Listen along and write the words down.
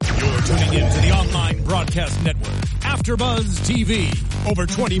into the online broadcast network, AfterBuzz TV. Over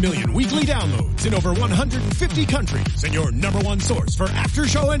 20 million weekly downloads in over 150 countries, and your number one source for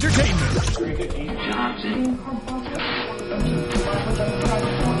after-show entertainment.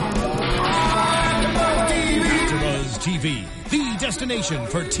 AfterBuzz TV, the destination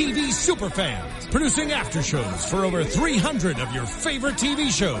for TV superfans. Producing aftershows for over 300 of your favorite TV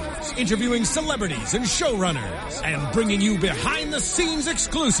shows. Interviewing celebrities and showrunners. And bringing you behind-the-scenes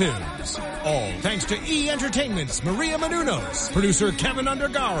exclusives. All thanks to E! Entertainment's Maria Menounos, producer Kevin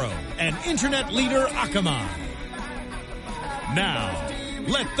Undergaro, and internet leader Akamai. Now,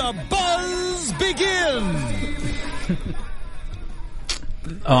 let the buzz begin!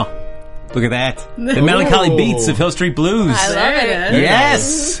 Oh. Look at that. The melancholy beats of Hill Street Blues. I love it.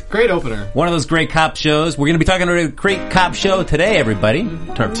 Yes. Great opener. One of those great cop shows. We're going to be talking about a great cop show today, everybody.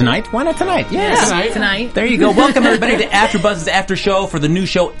 Tonight? Why not tonight? Yes. Tonight. There you go. Welcome, everybody, to AfterBuzz's after show for the new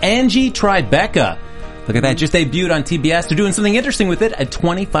show, Angie Tribeca. Look at that. Just debuted on TBS. They're doing something interesting with it. A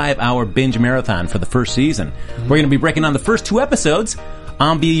 25-hour binge marathon for the first season. We're going to be breaking down the first 2 episodes.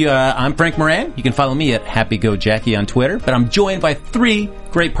 I'm Frank Moran. You can follow me at HappyGoJackie on Twitter. But I'm joined by 3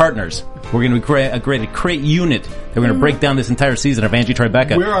 great partners. We're going to be a great unit. We're going to break down this entire season of Angie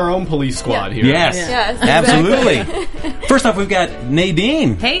Tribeca. We're our own police squad here. Yes, absolutely. First off, we've got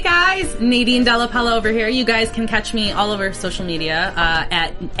Nadine. Hey guys, Nadine Della Pella over here. You guys can catch me all over social media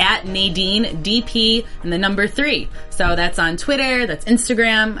at Nadine DP and the number 3. So that's on Twitter, that's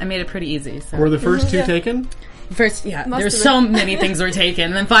Instagram. I made it pretty easy. So. Were the first 2 taken? First, there's so many things were taken.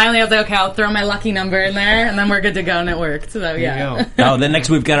 And then finally I was like, okay, I'll throw my lucky number in there, and then we're good to go, and it worked. So, yeah. Then next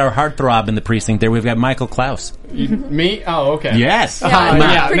we've got our heartthrob in the precinct there. We've got Michael Klaus. Me? Oh, okay. Yes.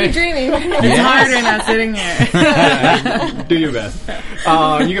 Pretty dreamy. It's hard right now sitting here. Do your best.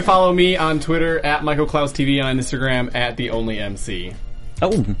 You can follow me on Twitter at Michael Klaus TV and on Instagram at The Only MC. Oh,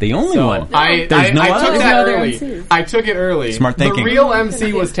 the only one. I took that early. I took it early. Smart thinking. The real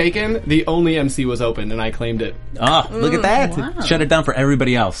MC was taken. The only MC was open, and I claimed it. Oh, look at that. Wow. Shut it down for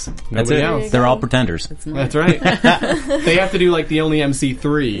everybody else. That's Nobody it. else. They're all pretenders. That's right. They have to do like the only MC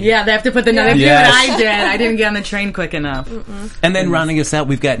 3. Yeah, they have to put the note. Yes. I did. I didn't get on the train quick enough. And then rounding us out,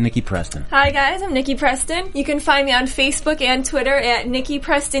 we've got Nikki Preston. Hi guys, I'm Nikki Preston. You can find me on Facebook and Twitter at Nikki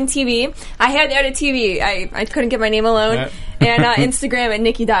Preston TV. I had to add a TV. I couldn't get my name alone. Yeah. And Instagram at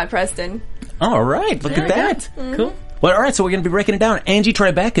Nikki.Preston. All right, look at that. Cool. Well, all right, so we're going to be breaking it down. Angie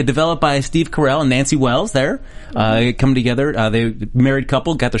Tribeca, developed by Steve Carell and Nancy Wells there. Come together. They married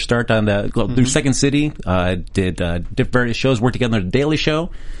couple, got their start on their Second City, did various shows, worked together on The Daily Show.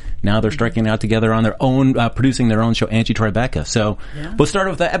 Now they're striking out together on their own, producing their own show, Angie Tribeca. So we'll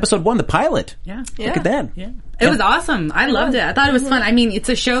start with episode 1, the pilot. Yeah. Look at that. Yeah. It was awesome. I loved it. I thought it was fun. I mean, it's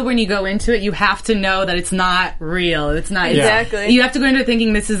a show when you go into it, you have to know that it's not real. It's not. Exactly. You have to go into it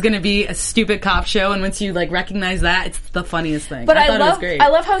thinking this is going to be a stupid cop show, and once you recognize that, it's the funniest thing. But I thought it was great. I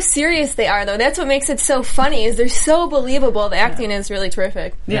love how serious they are, though. That's what makes it so funny. Is they're so believable. The acting is really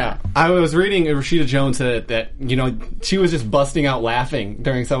terrific. Yeah. I was reading Rashida Jones said that she was just busting out laughing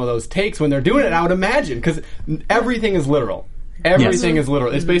during some of those takes when they're doing it. I would imagine because everything is literal. Everything is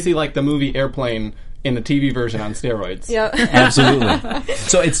literal. It's basically like the movie Airplane in the TV version on steroids. Yep. Absolutely.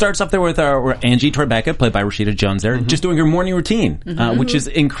 So it starts up there with our Angie Tribeca, played by Rashida Jones there, just doing her morning routine, which is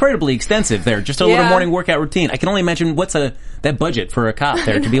incredibly extensive there. Just a little morning workout routine. I can only imagine what's that budget for a cop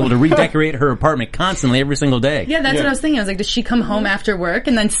there to be able to redecorate her apartment constantly every single day. Yeah, that's what I was thinking. I was like, does she come home after work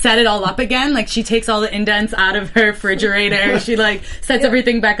and then set it all up again? Like, she takes all the indents out of her refrigerator. She, sets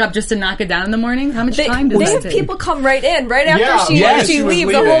everything back up just to knock it down in the morning? How much time does that take? They have people come right in, right after she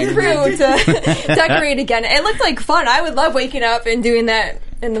leaves, the whole crew to decorate again. It looked like fun. I would love waking up and doing that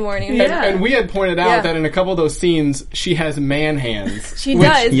in the morning. Yeah. And we had pointed out that in a couple of those scenes, she has man hands. She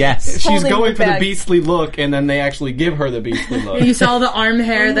does. Yes. She's going for the beastly look, and then they actually give her the beastly look. You saw the arm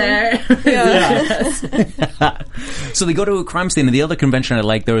hair there. So they go to a crime scene, and the other convention I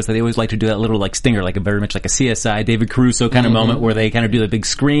like, though, is that they always like to do that little, stinger, very much like a CSI, David Caruso kind of moment, where they kind of do the big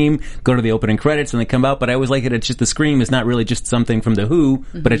scream, go to the opening credits, and they come out, but I always like it, it's just the scream is not really just something from The Who,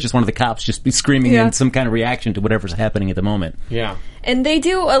 but it's just one of the cops just be screaming in some kind of reaction to whatever's happening at the moment. Yeah. And they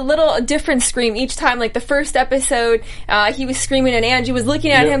do a little different scream each time. Like the first episode, he was screaming and Angie was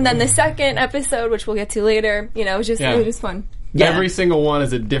looking at him. Then the second episode, which we'll get to later, it was just fun. Yeah. Every single one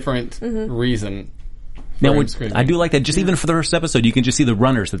is a different reason. Now, I do like that. Just even for the first episode, you can just see the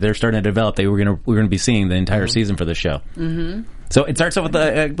runners that they're starting to develop. We're going to be seeing the entire season for the show. Mm-hmm. So it starts off with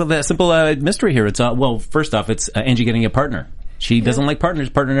a simple mystery here. It's first off, it's Angie getting a partner. She doesn't like partners.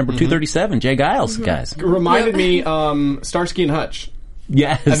 Partner number 237, Jay Giles, guys. Reminded me Starsky and Hutch.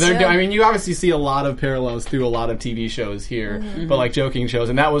 Yes. And I mean, you obviously see a lot of parallels through a lot of TV shows here, but like joking shows,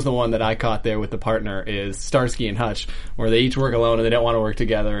 and that was the one that I caught there with the partner is Starsky and Hutch, where they each work alone and they don't want to work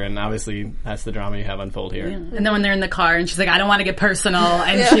together, and obviously that's the drama you have unfold here. Yeah. And then when they're in the car and she's like, I don't want to get personal,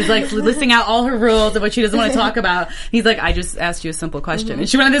 and she's like listing out all her rules of what she doesn't want to talk about. He's like, I just asked you a simple question. And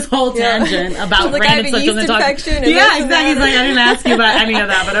she went on this whole tangent about random stuff. Yeast infection. Yeah, exactly. He's like, I didn't ask you about any of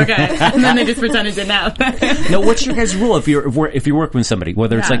that, but okay. And then they just pretended to know. Now, what's your guys' rule if you're working with somebody,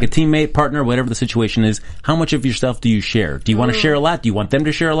 whether it's like a teammate, partner, whatever the situation is? How much of yourself do you share? Do you want to share a lot? Do you want them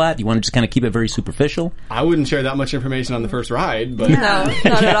to share a lot? Do you want to just kind of keep it very superficial? I wouldn't share that much information on the first ride, but no,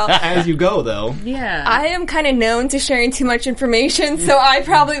 not at all. As you go, though. Yeah. I am kind of known to sharing too much information, so I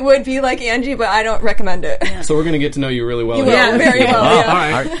probably would be like Angie, but I don't recommend it. Yeah. So we're going to get to know you really well. You will, very well, yeah. All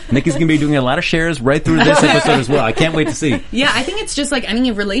right. Nikki's going to be doing a lot of shares right through this episode as well. I can't wait to see. Yeah, I think it's just like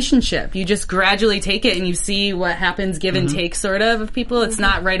any relationship. You just gradually take it and you see what happens, give and take sort of people. It's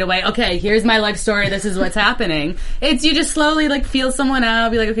not right away, okay, here's my life story, this is what's happening. It's you just slowly like feel someone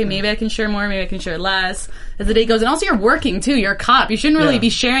out, be like, okay, maybe I can share more, maybe I can share less as the day goes. And also you're working too, you're a cop. You shouldn't really be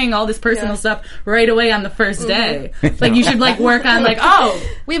sharing all this personal stuff right away on the first day. Like you should like work on like, oh,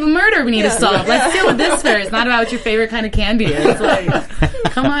 we have a murder we need to solve. Let's deal with this first. It's not about what your favorite kind of candy is. Like,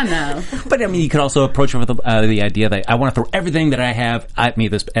 come on now. But I mean, you could also approach it with the idea that I want to throw everything that I have at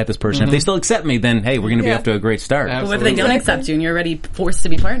this person. If they still accept me, then hey, we're going to be off to a great start. But what if they don't accept you and you're already forced to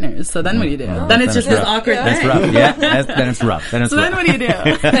be partners? So then what do you do? Then it's just this awkward thing. That's rough. Yeah, then it's rough. Then what do you do?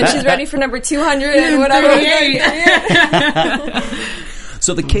 Then she's ready for number 200 and whatever.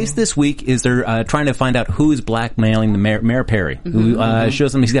 So the case this week is they're trying to find out who is blackmailing the Mayor Perry, who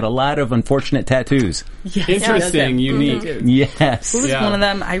shows them he's got a lot of unfortunate tattoos. Yes. Interesting, unique. Yes. Who was one of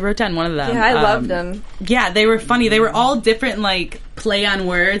them? I wrote down one of them. Yeah, I loved them. Yeah, they were funny. They were all different, like, play on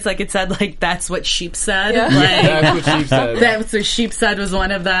words. Like, it said, like, that's what sheep said. Yeah. Like, That's what sheep said. That's what sheep said was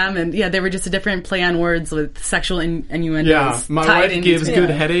one of them. And, yeah, they were just a different play on words with sexual innuendos. Yeah, my wife gives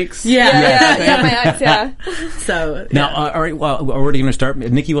good headaches. Yeah, my ex, yeah. So, Now, all right, well, we're already going to start.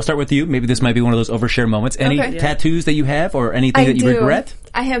 Nikki, we'll start with you. Maybe this might be one of those overshare moments. Any tattoos that you have or anything that you regret?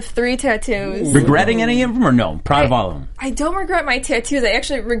 I have 3 tattoos. Regretting any of them or no? Proud of all of them? I don't regret my tattoos. I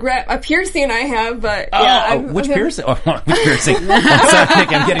actually regret a piercing I have, but which piercing? Oh, which piercing? I'm sorry,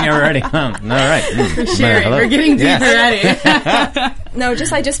 Nick, I'm getting already. All right. Sherry, we're getting deep already. No,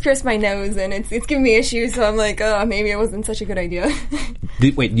 I just pierced my nose, and it's giving me issues, so I'm like, maybe it wasn't such a good idea.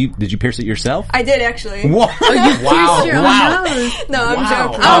 Did you pierce it yourself? I did, actually. What? Wow. No, I'm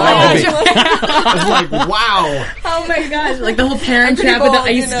joking. Oh my gosh. I was like, wow. Oh my gosh. Like the whole Parent Trap with the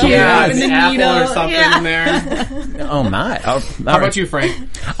ice cube Yeah, and the apple needle. or something in there. Oh my. How about you, Frank?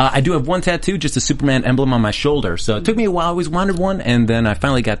 I do have one tattoo, just a Superman emblem on my shoulder. So it took me a while. I always wanted one, and then I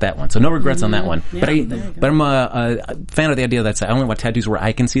finally got that one. So no regrets on that one. Yeah, but I'm a fan of the idea that I only want tattoos where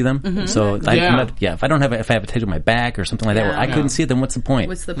I can see them. So if I have a tattoo on my back or something like that where I couldn't see it, then what's the point?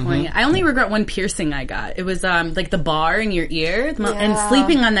 What's the point? I only regret one piercing I got. It was like the bar in your ear, and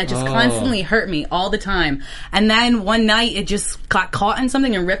sleeping on that just constantly hurt me all the time. And then one night it just got caught in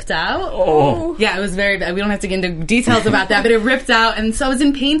something and ripped out. Oh. Yeah, it was very bad. We don't have to get into details about that, but it ripped out, and so I was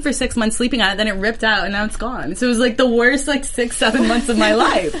in pain for 6 months sleeping on it, then it ripped out, and now it's gone. So it was like the worst 6-7 months of my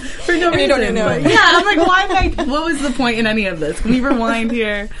life for no reason. You don't even know. Yeah, I'm like, what was the point in any of this? Can we rewind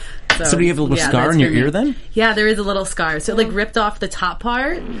here? So do you have a little scar in your ear then? Yeah, there is a little scar. So it ripped off the top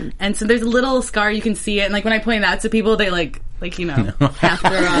part, and so there's a little scar, you can see it, and like when I point it out to people, they half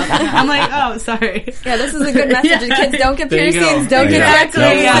throw up. I'm like, oh, sorry. Yeah, this is a good message. Kids, don't get piercings, don't get tattoos.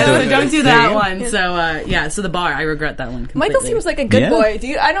 So don't do that one. So, so the bar, I regret that one completely. Michael seems like a good boy.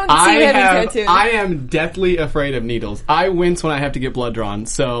 I don't see you having tattoos. I am deathly afraid of needles. I wince when I have to get blood drawn,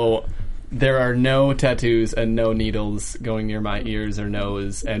 so there are no tattoos and no needles going near my ears or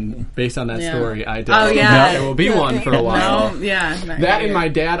nose, and based on that story, I don't know there will be one for a while. No, that and my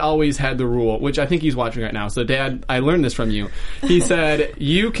dad always had the rule, which I think he's watching right now. So Dad, I learned this from you. He said,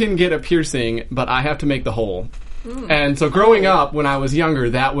 you can get a piercing, but I have to make the hole. And so growing up, when I was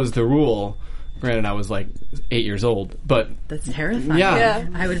younger, that was the rule. Granted, I was like 8 years old, but that's terrifying. Yeah.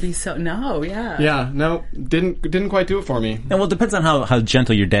 I would be so didn't quite do it for me. And well, it depends on how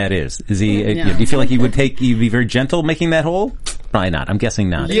gentle your dad is. Is he? Do you feel like he'd be very gentle making that hole? Probably not. I'm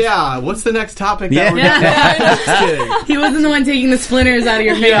guessing not. Yeah. What's the next topic? He wasn't the one taking the splinters out of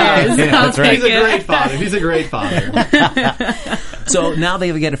your fingers. That's right. He's a great father. So now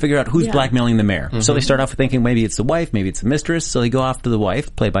they've got to figure out who's blackmailing the mayor. So they start off thinking maybe it's the wife, maybe it's the mistress. So they go off to the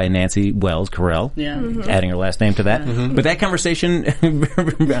wife, played by Nancy Wells Carell, adding her last name to that. But that conversation,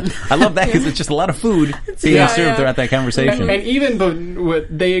 I love that because it's just a lot of food being served throughout that conversation. And even what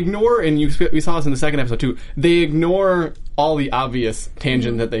they ignore, and we saw this in the second episode too, they ignore all the obvious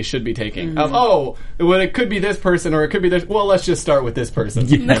tangent that they should be taking. Well, it could be this person or it could be this. Well, let's just start with this person.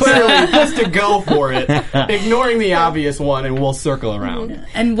 Yes. Clearly, just to go for it, ignoring the obvious one, and we'll circle around.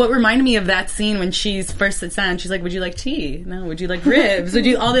 And what reminded me of that scene when she's first sits down, she's like, "Would you like tea? No. Would you like ribs? Would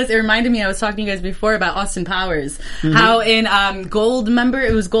you all this?" It reminded me. I was talking to you guys before about Austin Powers. How in Goldmember,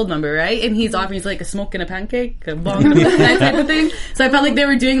 it was Goldmember, right? And he's offering, he's like a smoke and a pancake, a bong, that type of thing. So I felt like they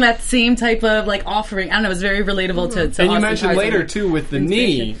were doing that same type of like offering. I don't know. It was very relatable to and Austin you mentioned Powers later too with the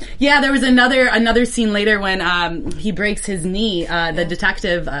knee. Yeah, there was another scene later when he breaks his knee. The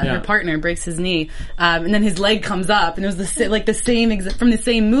detective, her partner, breaks his knee, and then his leg comes up, and it was the same from the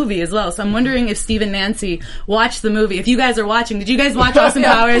same movie as well. So I'm wondering if Steve and Nancy watched the movie. If you guys are watching, did you guys watch Austin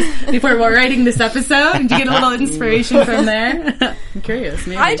Powers before writing this episode? Did you get a little inspiration from there? I'm curious.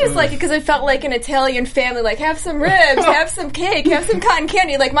 Maybe. I just like it because it felt like an Italian family. Like, have some ribs, have some cake, have some cotton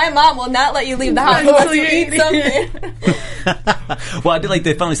candy. Like, my mom will not let you leave the house unless you eat something. Well, I did like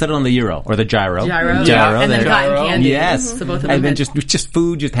they finally settled on the gyro or the gyro. And then cotton candy. Yes. So both of them and then just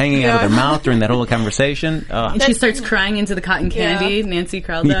food just hanging out of their mouth during that whole conversation. And she starts crying into the cotton candy. Nancy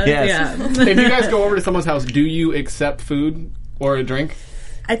Carell does. Yes. Yeah. If you guys go over to someone's house, do you accept food or a drink?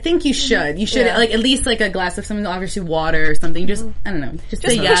 I think you should. You should like at least like a glass of something, obviously water or something. Just I don't know. Just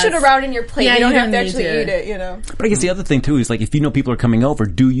say yes. Push it around in your plate. Yeah, you don't have to actually eat it. You know. But I guess the other thing too is like if you know people are coming over,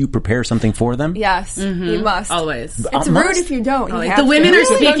 do you prepare something for them? Yes, you must Always. It's rude if you don't. You the women are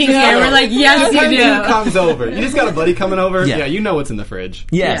speaking here. We're like, yes, you do. Who comes over? You just got a buddy coming over. Yeah, you know what's in the fridge.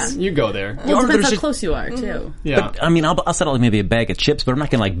 Yes, you go there. Well, it depends how close you are too. Yeah, but, I mean, I'll settle maybe a bag of chips, but I'm not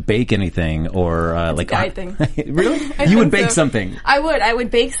gonna like bake anything or like. A guy thing. Really? You would bake something. I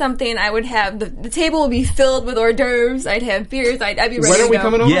would bake something. I would have the table would be filled with hors d'oeuvres. I'd have beers. I'd be ready to go. When are we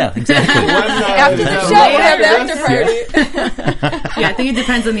coming over? Yeah, exactly. After the show, we'll have the after party. Yeah, I think it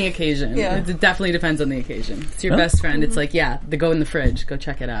depends on the occasion. Yeah. It definitely depends on the occasion. It's your best friend. It's like, they go in the fridge. Go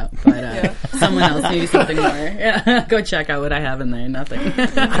check it out. But someone else, maybe something more. Yeah, go check out what I have in there. Nothing.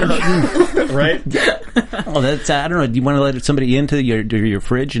 Right? Oh, that's I don't know. Do you want to let somebody into your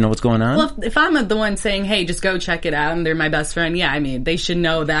fridge? You know what's going on? Well, if I'm the one saying, "Hey, just go check it out," and they're my best friend, I mean, they should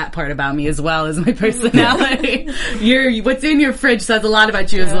know that part about me as well as my personality. What's in your fridge says a lot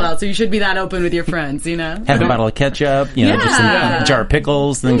about you as well, so you should be that open with your friends, you know? Have a bottle of ketchup, just a jar of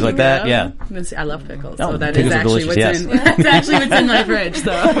pickles, things like that, yeah. I love pickles, so that is actually what's in my fridge,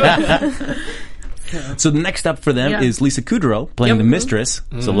 so... So the next up for them is Lisa Kudrow playing the mistress.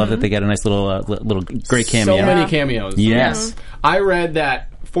 So love that they got a nice little great cameo. So many cameos. Yes. I read that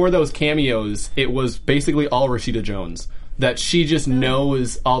for those cameos, it was basically all Rashida Jones. That she just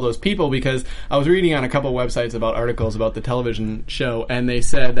knows all those people, because I was reading on a couple websites about articles about the television show, and they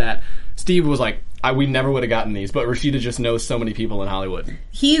said that Steve was like, we never would have gotten these, but Rashida just knows so many people in Hollywood.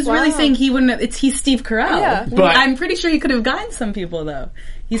 He's really saying he wouldn't have, he's Steve Carell. Yeah. But I'm pretty sure he could have gotten some people, though.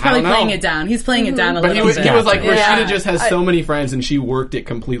 He's probably playing it down. He's playing it down a little bit. He was like, Rashida just has so many friends, and she worked it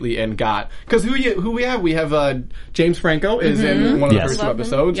completely and got... Because who we have? We have James Franco is in one of the first two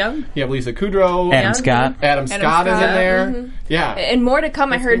episodes. Yep. You have Lisa Kudrow. Adam Scott. Adam Scott is in there. Yeah. And more to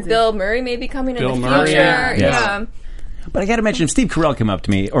come. I heard Bill Murray may be coming in the future. Yeah. But I gotta mention, if Steve Carell came up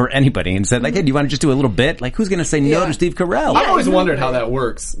to me, or anybody, and said, like, hey, do you want to just do a little bit? Like, who's gonna say no to Steve Carell? I've always wondered how that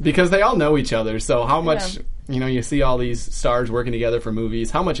works, because they all know each other, so how much... you see all these stars working together for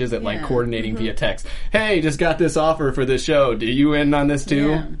movies. How much is it like coordinating via text? Hey, just got this offer for this show. Do you in on this too?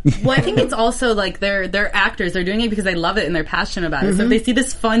 Yeah. Well, I think it's also like they're actors. They're doing it because they love it and they're passionate about it. So if they see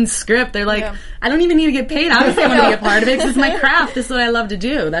this fun script, they're like, I don't even need to get paid. Obviously, I want to be a part of it because it's my craft. This is what I love to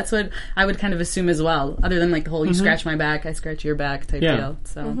do. That's what I would kind of assume as well. Other than like the whole you scratch my back, I scratch your back type deal.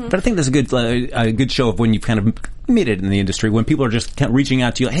 So, but I think that's a good show of when you've kind of made it in the industry, when people are just kind of reaching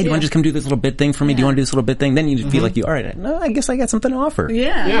out to you, like, hey, do you want to just come do this little bit thing for me? Do you want to do this little bit thing? Then you feel like all right, no, I guess I got something to offer.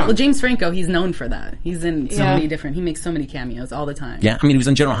 Yeah. Well, James Franco, he's known for that. He's in so many different, he makes so many cameos all the time. Yeah, I mean, he was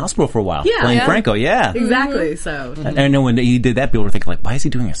in General Hospital for a while, playing Franco, Exactly, so. I know when he did that, people were thinking, like, why is he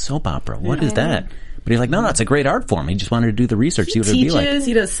doing a soap opera? What is that? But he's like, no, it's a great art form. He just wanted to do the research, see what it'd be like.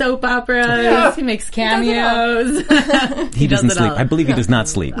 He does soap operas. He makes cameos. He doesn't sleep. I believe he does not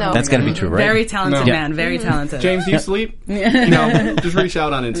sleep. No. That's got to be true, right? Very talented man. Very talented. James, do you sleep? No. Just reach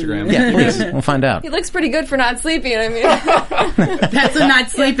out on Instagram. Yeah, please. We'll find out. He looks pretty good for not sleeping. I mean, that's what not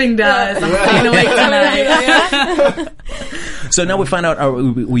sleeping does. I'm staying awake tonight. So now we find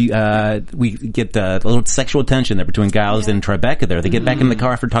out we get a little sexual tension there between Giles and Tribeca. There, they get back in the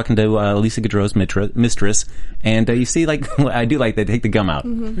car after talking to Lisa Kudrow's mistress, and you see, like, I do like they take the gum out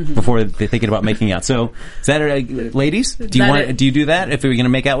before they're thinking about making out. So is that ladies? Do you do that if you're going to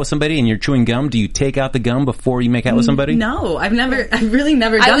make out with somebody and you're chewing gum? Do you take out the gum before you make out with somebody? No, I've really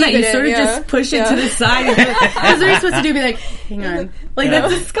never done that. You sort of just push it to the side. What are you supposed to do? Be like, hang on, like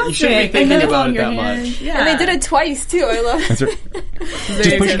that's disgusting. You shouldn't be thinking about it that much. Yeah. And they did it twice too. I love it.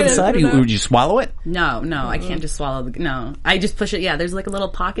 Just push it to the side. Would you swallow it? No, I can't just swallow no, I just push it. Yeah, there's like a little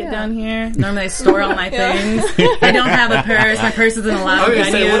pocket down here. Normally I store all my things. I don't have a purse. My purse isn't allowed. I was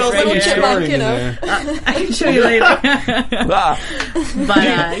gonna say, what else are you storing in there? I can show you later. But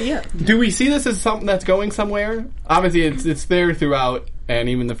yeah. Do we see this as something that's going somewhere? Obviously, it's there throughout, and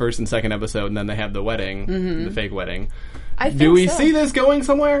even the first and second episode, and then they have the wedding, the fake wedding. Do we see this going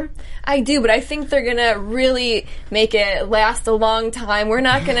somewhere? I do, but I think they're gonna really make it last a long time. We're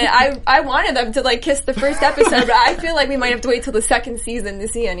not gonna. I wanted them to like kiss the first episode, but I feel like we might have to wait till the second season to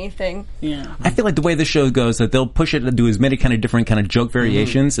see anything. Yeah, I feel like the way the show goes, that they'll push it and do as many kind of different kind of joke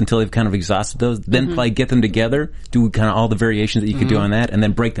variations until they've kind of exhausted those. Then probably get them together, do kind of all the variations that you could do on that, and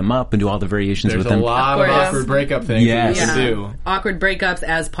then break them up and do all the variations with them. There's a lot of awkward breakup things that you can do. Awkward breakups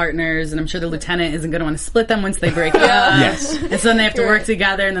as partners, and I'm sure the lieutenant isn't going to want to split them once they break up. Yes. And so then they have to work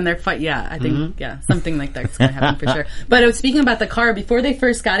together, and then they're fight. Yeah, I think something like that's going to happen for sure. But I was speaking about the car before they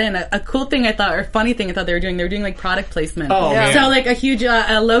first got in. A cool thing I thought, or funny thing I thought they were doing like product placement. Oh, man. So like a huge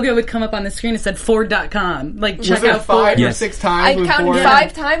logo would come up on the screen that said Ford.com. Like check out Ford. 5 or 6 times. I counted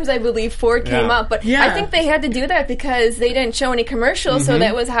 5 times, I believe, Ford came up. But I think they had to do that because they didn't show any commercials, so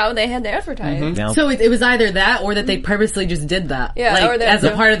that was how they had to advertise. So it was either that or that they purposely just did that. Yeah, like, or as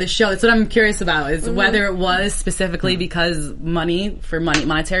a part of the show. That's what I'm curious about, is whether it was specifically because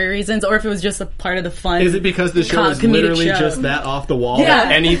monetary reasons, or if it was just a part of the fun. Is it because the show is literally just that off the wall? Yeah.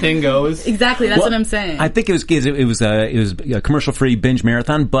 Anything goes? Exactly, that's what I'm saying. I think it was a commercial-free binge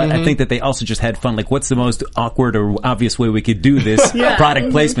marathon, but I think that they also just had fun. Like, what's the most awkward or obvious way we could do this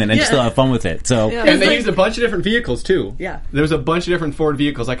product placement and just still have fun with it? So, and they used a bunch of different vehicles too. Yeah, there was a bunch of different Ford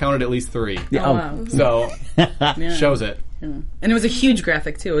vehicles. I counted at least 3. Yeah. Oh, wow. So shows it. Yeah. And it was a huge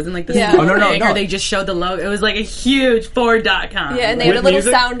graphic too. It wasn't like this no. they just showed the logo. It was like a huge Ford.com. Yeah, and they had a little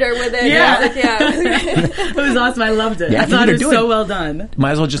music? Sounder with it. It was awesome. I loved it. I thought it was so well done.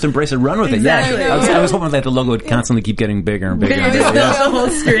 Might as well just embrace it, run with it. Yeah, I was hoping that the logo would constantly keep getting bigger and bigger. The whole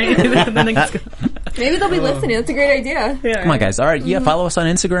screen. Maybe they'll be listening. That's a great idea. Yeah. Come on, guys. All right, follow us on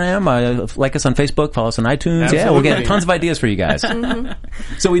Instagram, like us on Facebook, follow us on iTunes. Absolutely. Yeah, we'll get tons of ideas for you guys.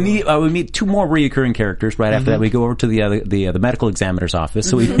 So we meet 2 more reoccurring characters. Right after that, we go over to the medical examiner's office.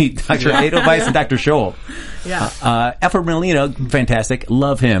 So we meet Dr. Edelweiss and Dr. Scholl. Yeah. Alfred Molina, fantastic.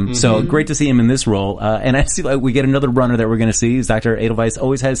 Love him. So great to see him in this role. And I see we get another runner that we're going to see. Is Dr. Edelweiss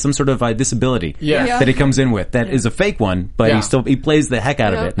always has some sort of disability that he comes in with. That is a fake one, but he plays the heck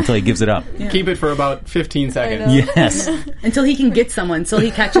out of it until he gives it up. Keep it for about 15 seconds. Yes. Until he can get someone, until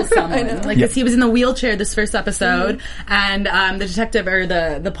he catches someone. Like, he was in the wheelchair this first episode, and the detective or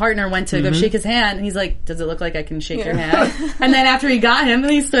the partner went to go shake his hand, and he's like, "Does it look like I can shake your hand?" And then after he got him,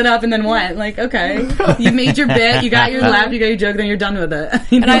 he stood up and then went. Like, okay, you made your bit, you got your laugh, you got your joke, then you're done with it.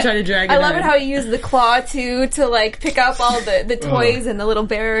 You try to drag it. I love it how he used the claw to like pick up all the toys and the little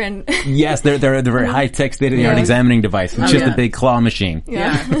bear and. Yes, they're very high tech, state of the art examining device. It's just a big claw machine.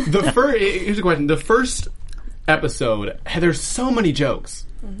 Yeah. Here's a question. The first episode, there's so many jokes.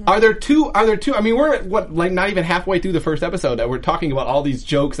 Are there two? I mean, we're not even halfway through the first episode that we're talking about all these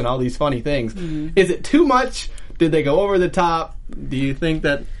jokes and all these funny things. Is it too much? Did they go over the top? Do you think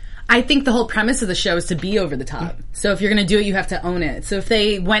that? I think the whole premise of the show is to be over the top. So if you're going to do it, you have to own it. So if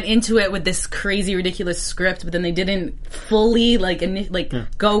they went into it with this crazy, ridiculous script, but then they didn't fully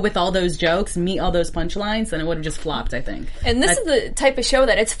go with all those jokes, meet all those punchlines, then it would have just flopped, I think. And this is the type of show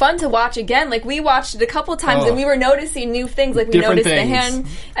that it's fun to watch again. Like, we watched it a couple times and we were noticing new things. Like, we noticed the hand.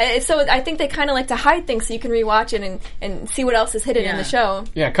 So I think they kind of like to hide things so you can rewatch it and see what else is hidden in the show.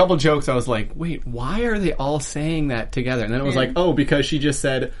 Yeah, a couple jokes I was like, wait, why are they all saying that together? And then it was like, oh, because she just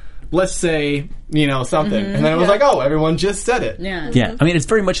said, let's say, something. And then it was like, oh, everyone just said it. Yeah. I mean, it's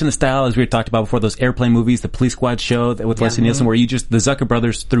very much in the style, as we talked about before, those airplane movies, the Police Squad show with Leslie Nielsen, where the Zucker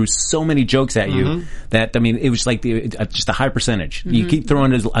brothers threw so many jokes at you that, I mean, it was like just a high percentage. You keep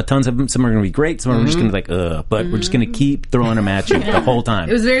throwing tons of them. Some are going to be great. Some are just going to be like, but we're just going to keep throwing them at you the whole time.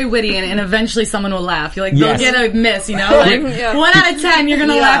 It was very witty, and eventually someone will laugh. You're like, they'll get a miss, Like, 1 out of 10, you're going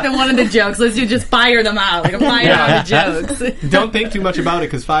to laugh at one of the jokes. Let's just fire them out. Like, fire out the jokes. Don't think too much about it,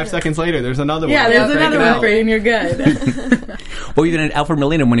 because 5 seconds later, there's another one. Yeah, there's another one for you, and you're good. Well, even in Alfred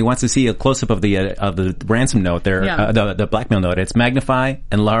Molina, when he wants to see a close-up of the ransom note there, the blackmail note, it's magnify,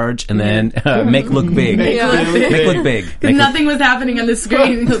 enlarge, and then make look big. Make look big. Because nothing was happening on the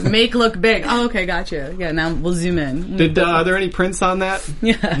screen. He goes, make look big. Oh, okay, gotcha. Yeah, now we'll zoom in. Are there any prints on that?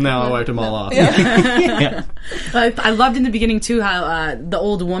 Yeah. No, I wiped them all off. I loved in the beginning, too, how the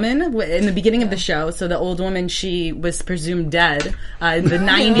old woman, in the beginning of the show, so the old woman, she was presumed dead in the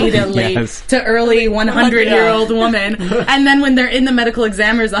 90 to late to early 100-year-old woman. And then when they're in the medical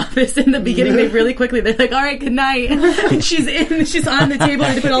examiner's office in the beginning, they're like, all right, good night. She's on the table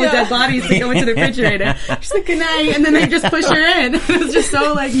to put all the dead bodies to go into the refrigerator. She's like, good night. And then they just push her in. It was just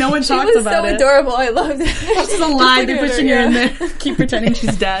so, no one talks about it. She was so adorable. I loved it. She's alive. They're pushing her in there. Keep pretending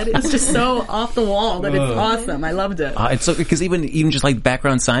she's dead. It's just so off the wall that it's awesome. I loved it. It's so, because even just like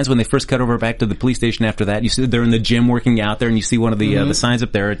background signs, when they first cut over back to the police station after that, you see they're in the gym working out there, and you see one of the signs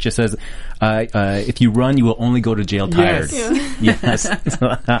up there. It just says, if you run, you will only go to jail tired. Yes.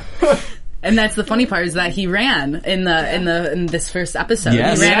 And that's the funny part, is that he ran in this first episode.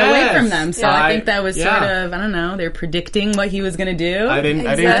 Yes. He ran away from them. So I think that was sort of, I don't know, they're predicting what he was going to do. I didn't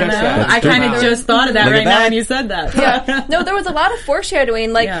catch that. I kind of just thought of that now when you said that. Yeah. No, there was a lot of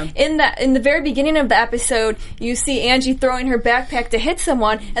foreshadowing. In the very beginning of the episode, you see Angie throwing her backpack to hit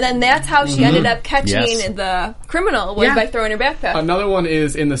someone, and then that's how she ended up catching the criminal by throwing her backpack. Another one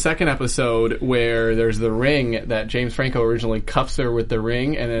is in the second episode where there's the ring that James Franco originally cuffs her with the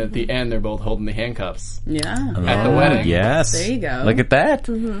ring, and then at the end they're both holding the handcuffs. Yeah. At the wedding. Yes. There you go. Look at that.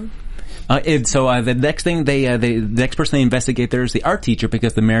 The next thing the next person they investigate there is the art teacher,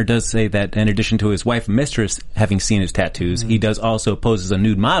 because the mayor does say that in addition to his wife and mistress having seen his tattoos, he does also pose as a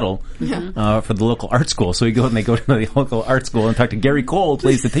nude model for the local art school. So they go to the local art school and talk to Gary Cole, who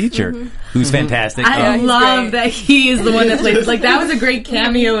plays the teacher, who's fantastic. I love that he is the one that plays. That was a great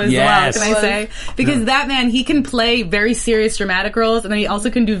cameo as well, can I say? Because that man, he can play very serious dramatic roles, and then he also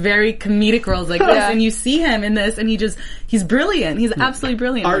can do very comedic roles like this. And you see him in this, and he's brilliant. He's absolutely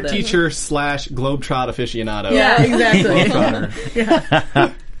brilliant. Art teacher / Globetrot aficionado. Yeah, exactly.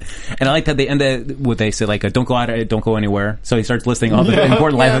 And I like that they end what they say, don't go out, don't go anywhere. So he starts listing all the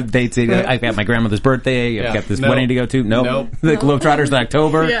important life dates. I've got my grandmother's birthday. I've got this wedding to go to. Nope. The Globetrotters in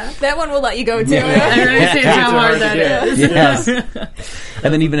October. Yeah. That one will let you go to. I really see how hard that is. Yes.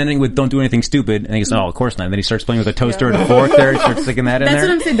 And then even ending with "Don't do anything stupid," and he goes, "Oh, of course not." And then he starts playing with a toaster and a fork there. He starts sticking that in there. That's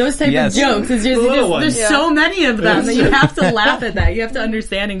what I'm saying. Those type of jokes. It's just there's so many of them that you have to laugh at that. You have to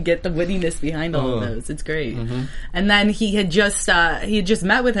understand and get the wittiness behind all of those. It's great. And then he had just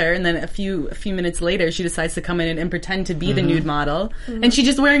met with her, and then a few minutes later, she decides to come in and pretend to be the nude model, and she's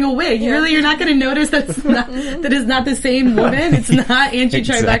just wearing a wig. Really, you're not going to notice that it's not the same woman. It's not Angie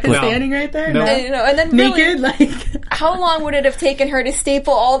Tribeca standing right there. No. And then naked. How long would it have taken her to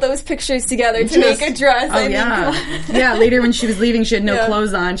staple all those pictures together to make a dress? Oh, yeah. Later when she was leaving, she had no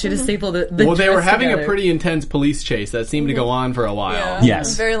clothes on. She just stapled the Well, they dress were having together. a pretty intense police chase that seemed to go on for a while. Yeah,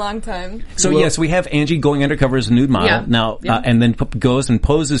 yes. A very long time. So, yes, we have Angie going undercover as a nude model now, and then goes and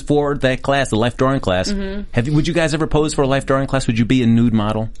poses for that class, the life drawing class. Would you guys ever pose for a life drawing class? Would you be a nude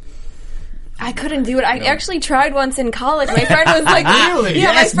model? I couldn't do it. I actually tried once in college. My friend was like, really?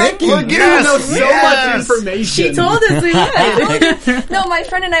 Yeah, yes, my friend. We're giving them so much information. She told us we would. No, my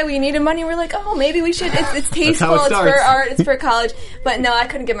friend and I, we needed money. We're like, oh, maybe we should. It's tasteful. It's for art. It's for college. But no, I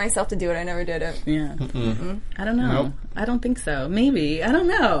couldn't get myself to do it. I never did it. Yeah. I don't know. Nope. I don't think so. Maybe. I don't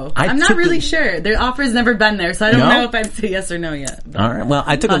know. I'm not really sure. The offer's never been there, so I don't know if I'd say yes or no yet. All right. Well,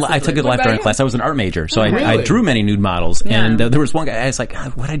 I took a life drawing class. I was an art major, so I drew many nude models. And there was one guy, I was like,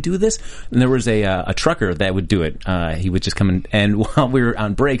 would I do this? And there was a trucker that would do it. He would just come in, and while we were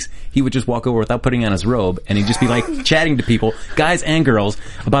on breaks, he would just walk over without putting on his robe, and he'd just be like chatting to people, guys and girls,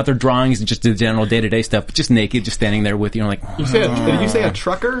 about their drawings and just the general day-to-day stuff, but just naked, just standing there with you, like... Did you say a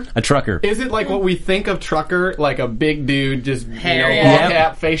trucker? A trucker. Is it like what we think of trucker, like a big big dude, just Hair, ball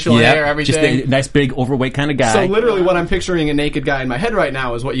cap, facial hair, everything. Just a nice, big, overweight kind of guy. So literally, what I'm picturing a naked guy in my head right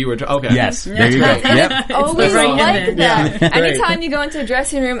now is what you were. Okay. Yes, there you go. Yep. Always right like that. Yeah. Anytime you go into a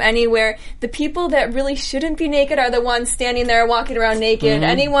dressing room anywhere, the people that really shouldn't be naked are the ones standing there walking around naked.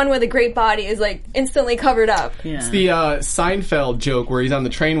 Anyone with a great body is like instantly covered up. Yeah. It's the Seinfeld joke where he's on the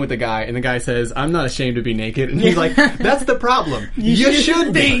train with the guy, and the guy says, "I'm not ashamed to be naked," and he's like, "That's the problem. You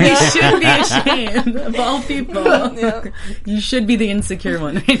should be. You should be ashamed of all people. You should be the insecure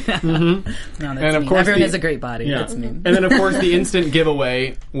one right now. No, that's And of mean. course Everyone the- has a great body. Yeah. That's mean. And then, of course, the instant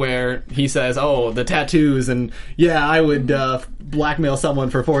giveaway where he says, "Oh, the tattoos," and I would blackmail someone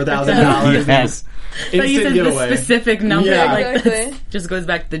for $4,000. Yes. But he Instant says giveaway. the specific number. Yeah. Like, Exactly. that's, just goes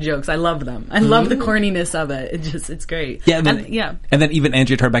back to the jokes. I love them. I love the corniness of it. It's great. Yeah, and then even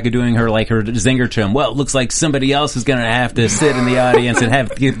Angie Tribeca doing her zinger to him. Well, it looks like somebody else is going to have to sit in the audience and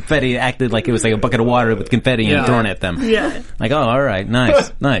have confetti acted like it was like a bucket of water with confetti and thrown at them. Yeah. Like, oh, all right,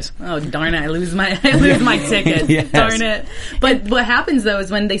 nice. Oh darn it! I lose my ticket. Yes. Darn it! But what happens though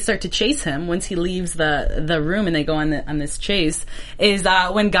is when they start to chase him, once he leaves the room and they go on this chase, is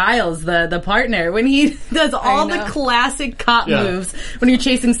when Giles, the partner, when he does all the classic cop moves. When you're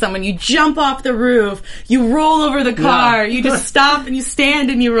chasing someone, you jump off the roof, you roll over the car, you just stop and you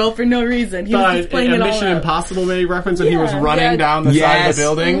stand and you roll for no reason. He's playing it all Mission up. Impossible maybe reference when he was running down the side of the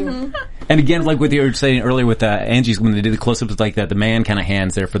building. And again, like what you were saying earlier with Angie's, when they did the close-ups, like the man kind of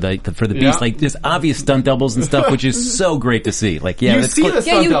hands there for the beast, like this obvious stunt doubles and stuff, which is so great to see. Like, You see the Yeah,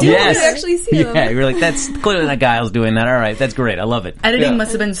 stunt you double. do. Yes. You actually see them. Yeah, you're like, that's clearly not Giles doing that. All right, that's great. I love it. Editing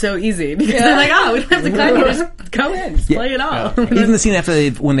must have been so easy because they're like, oh, we don't have to cut. You just go in, just play it all. Even the scene after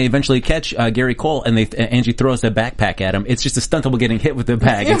when they eventually catch Gary Cole and Angie throws that backpack at him, it's just a stunt double getting hit with the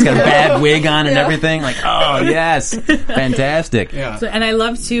bag. It's got a bad wig on and everything. Like, oh yes, fantastic. Yeah. So, and I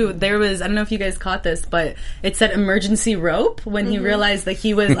love too, there was, I don't know if you guys caught this, but it said emergency rope when he realized that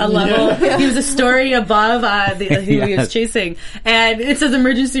he was a level, he was a story above who he was chasing. And it says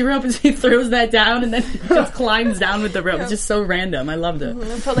emergency rope and he throws that down and then he just climbs down with the rope. It's just so random. I loved it.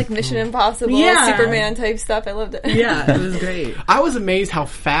 It felt like Mission Impossible, Superman type stuff. I loved it. Yeah, it was great. I was amazed how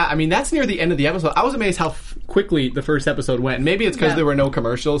fast. I mean, that's near the end of the episode. I was amazed how quickly the first episode went. And maybe it's because there were no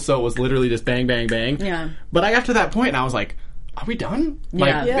commercials, so it was literally just bang, bang, bang. Yeah. But I got to that point and I was like, are we done?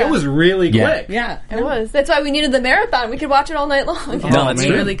 Yeah. It was really quick. Yeah, It was. That's why we needed the marathon. We could watch it all night long. No, that's we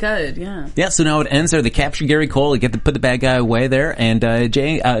true. really could, yeah. Yeah, so now it ends there. They capture Gary Cole. They get to put the bad guy away there, and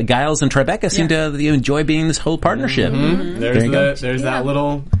Giles and Tribeca seem to enjoy being this whole partnership. There's that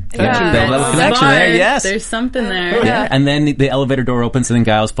little connection. That little connection there, yes. There's something there. Yeah, and then the elevator door opens, and then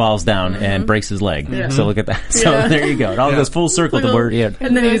Giles falls down and breaks his leg. So look at that. So there you go. It all goes full circle to where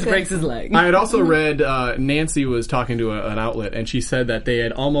And then he just breaks his leg. I had also read Nancy was talking to an outlet, and she said that they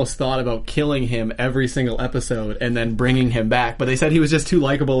had almost thought about killing him every single episode and then bringing him back, but they said he was just too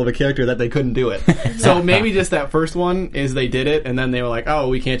likable of a character that they couldn't do it. So maybe just that first one is they did it, and then they were like, oh,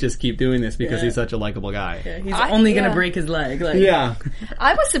 we can't just keep doing this because he's such a likable guy. He's only going to break his leg. Like,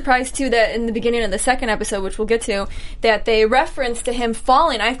 I was surprised too that in the beginning of the second episode, which we'll get to, that they referenced to him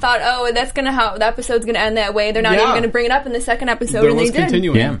falling. I thought, oh, that's gonna how the episode's gonna end that way. They're not even gonna bring it up in the second episode, But it and was they did.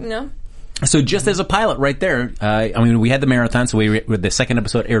 continuing. Yeah. You know. So just as a pilot right there, I mean, we had the marathon, so the second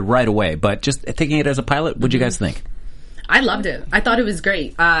episode aired right away. But just taking it as a pilot, what'd you guys think? I loved it. I thought it was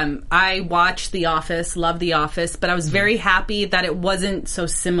great. I watched The Office, loved The Office, but I was very happy that it wasn't so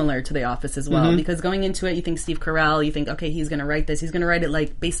similar to The Office as well. Because going into it, you think Steve Carell, you think, okay, he's going to write this. He's going to write it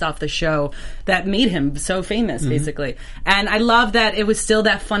like based off the show that made him so famous, basically. And I love that it was still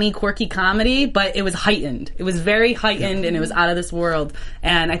that funny, quirky comedy, but it was heightened. It was very heightened and it was out of this world.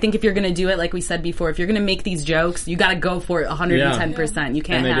 And I think if you're going to do it, like we said before, if you're going to make these jokes, you got to go for it 110%. You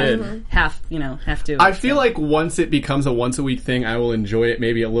can't have to. I feel like once it becomes a once a week thing, I will enjoy it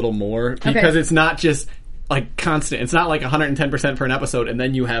maybe a little more because it's not just like constant. It's not like 110% for an episode and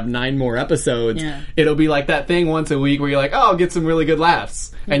then you have 9 more episodes. Yeah. It'll be like that thing once a week where you're like, oh, I'll get some really good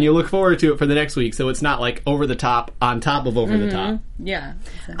laughs. And you look forward to it for the next week. So it's not like over the top on top of over the top. Yeah.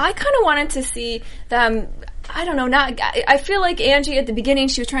 I kind of wanted to see them. I don't know. I feel like Angie at the beginning,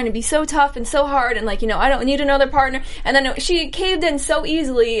 she was trying to be so tough and so hard, and like, I don't need another partner. And then she caved in so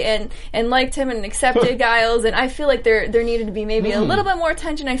easily and liked him and accepted Giles. And I feel like there needed to be maybe a little bit more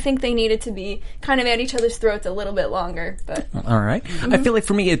tension. I think they needed to be kind of at each other's throats a little bit longer. But all right, I feel like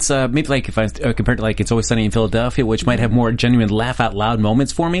for me, it's maybe like if I compared to like It's Always Sunny in Philadelphia, which might have more genuine laugh out loud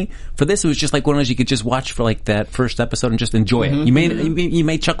moments for me. For this, it was just like one of those you could just watch for like that first episode and just enjoy it. You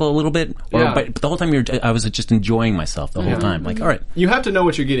may chuckle a little bit, but the whole time I was was just enjoying myself the whole time. Like, all right. You have to know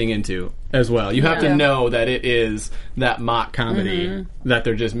what you're getting into as well. You have to know that it is that mock comedy, that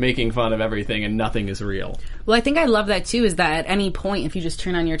they're just making fun of everything and nothing is real. Well, I think I love that too, is that at any point, if you just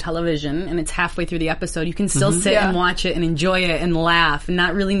turn on your television and it's halfway through the episode, you can still sit and watch it and enjoy it and laugh and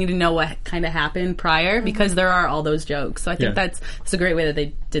not really need to know what kind of happened prior, because there are all those jokes. So I think that's a great way that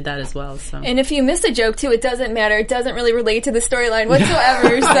they did that as well. So. And if you miss a joke too, it doesn't matter. It doesn't really relate to the storyline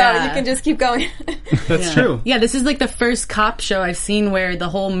whatsoever, so you can just keep going. That's true. Yeah, this is like the first cop show I've seen where the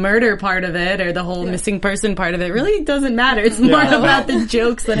whole murder part of it or the whole missing person part of it really doesn't matter. It's more about the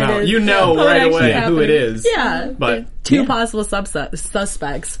jokes than it is. You know right away who it is. Yeah. But two possible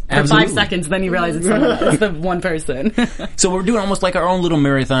suspects for 5 seconds, then you realize it's the one person. So we're doing almost like our own little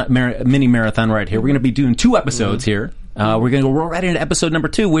mini marathon right here. We're going to be doing 2 episodes here. We're going to go right into episode number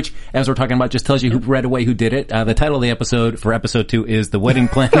 2, which, as we're talking about, just tells you right away who did it. The title of the episode for episode 2 is The Wedding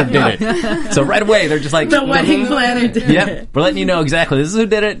Planner Did It. So right away, they're just like... The Wedding Planner Did It. Yep. We're letting you know exactly. This is who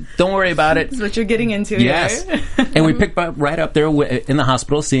did it. Don't worry about it. This is what you're getting into Yes. here. And we pick up right up there in the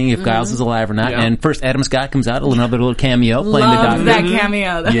hospital, seeing if Giles is alive or not. And first, Adam Scott comes out, another little cameo, playing the doctor. That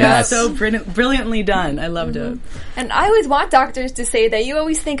cameo. That Yes. was so brilliantly done. I loved it. And I always want doctors to say that. You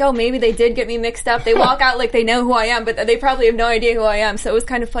always think, oh, maybe they did get me mixed up. They walk out like they know who I am, but they probably have no idea who I am. So it was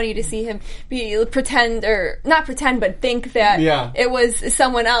kind of funny to see him not pretend, but think that it was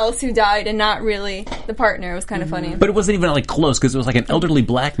someone else who died and not really the partner. It was kind of funny. But it wasn't even like close, because it was like an elderly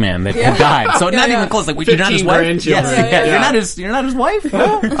black man that had died. So not even close. Like, you're not his wife? Yes. You're not his wife?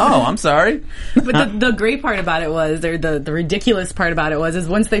 Oh, I'm sorry. But the great part about it was, or the ridiculous part about it was, is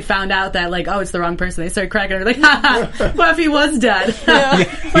once they found out that, like, oh, it's the wrong person, they started cracking. They're like, haha, what if he was dead?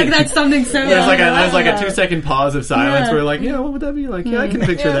 Like, that's something so... There's like a 2-second pause of silence where like, what would that be like? Yeah, I can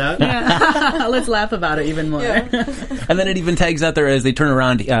picture that. Let's laugh about it even more. And then it even tags out there as they turn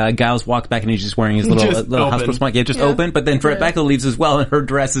around, Giles walks back and he's just wearing his little hospital smock. Yeah, just open, but then Rebecca leaves as well, and her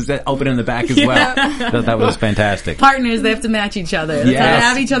dress is open in the back as well. So that was fantastic. Partners, they have to match each other. That's how they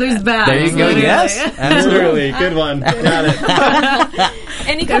have each other's backs. There you go. Yes, absolutely. Good one. Got it.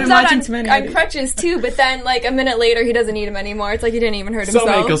 And he comes out on crutches too, but then like a minute later he doesn't need them anymore. It's like he didn't even hurt himself.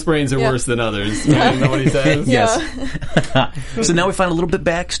 Some ankle sprains are worse than others. You know what he says? Yes. So now we find a little bit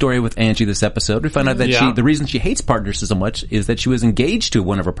backstory with Angie this episode. We find out that the reason she hates partners so much is that she was engaged to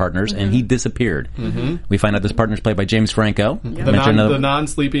one of her partners and he disappeared. We find out this partner's played by James Franco. The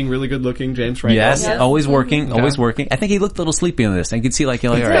non-sleeping, really good-looking James Franco. Yes, always working, always working. I think he looked a little sleepy on this. I could see like,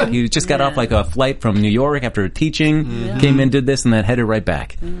 all right, he just got off like a flight from New York after teaching, came in, did this, and then headed right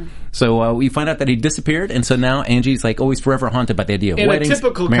back. So we find out that he disappeared, and so now Angie's like always forever haunted by the idea of weddings. In a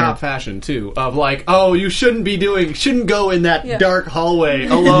typical cop fashion, too, of like, oh, you shouldn't go in that dark hallway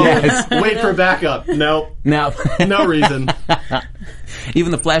alone. Wait for backup. Nope. No reason.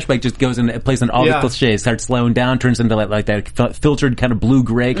 Even the flashback just goes and plays on all the cliches, starts slowing down, turns into like that filtered kind of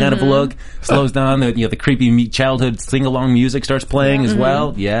blue-gray kind of look, slows down, the creepy childhood sing-along music starts playing as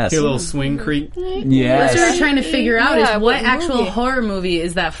well. Yes. Hear a little swing creep. Yes. What we're trying to figure out is what actual horror movie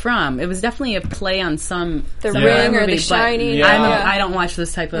is that from? It was definitely a play on some Ring or movie, The Shining. I don't watch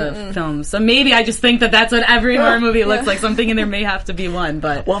this type of film, so maybe I just think that's what every horror movie looks like. So I'm thinking there may have to be one,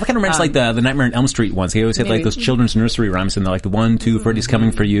 but... Well, I kind of remember like the Nightmare on Elm Street ones. He always had like those children's nursery rhymes, and they're like the 1, 2, Freddy's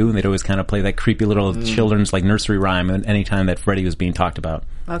coming for you, and they'd always kind of play that creepy little children's like nursery rhyme anytime that Freddy was being talked about.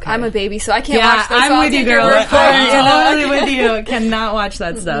 Okay. I'm a baby, so I can't watch this. I'm with you, girl. I'm totally with you. Cannot watch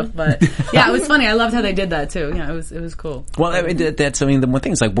that stuff, but yeah, it was funny. I loved how they did that too. Yeah, it was cool. Well, the one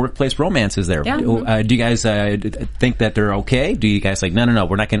thing is like workplace romances there. Yeah. Do you guys think that they're okay? Do you guys like, no,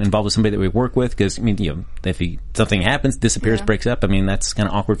 we're not going to involve with somebody that we work with, because I mean, if something happens, disappears, breaks up, I mean, that's kind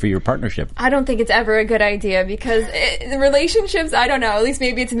of awkward for your partnership. I don't think it's ever a good idea, because relationships, I don't know, at least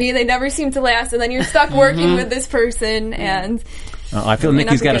maybe it's me, they never seem to last, and then you're stuck working with this person, and... I feel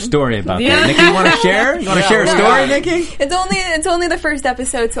Nikki's got a story about that. Nikki, you want to share? You want to share a story, Nikki? It's only the first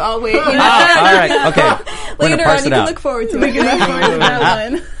episode, so I'll wait. All right, okay. Later on, you can look forward to it. that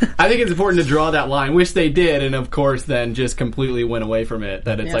one. I think it's important to draw that line, which they did, and of course then just completely went away from it.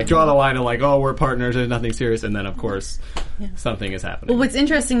 That it's like, draw the line of like, oh, we're partners, there's nothing serious, and then of course something is happening. Well, what's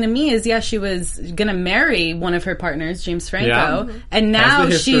interesting to me is, she was going to marry one of her partners, James Franco, and now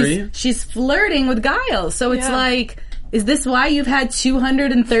she's flirting with Giles. So it's like... Is this why you've had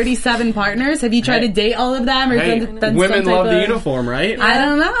 237 partners? Have you tried to date all of them? Or done women love the uniform, right? I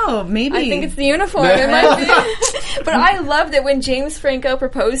don't know. Maybe. I think it's the uniform. It might be. But I loved it when James Franco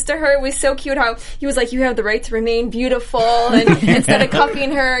proposed to her. It was so cute how he was like, you have the right to remain beautiful. And instead of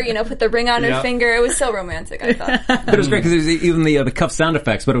cuffing her, put the ring on her finger. It was so romantic, I thought. But it was great because it was even the cuff sound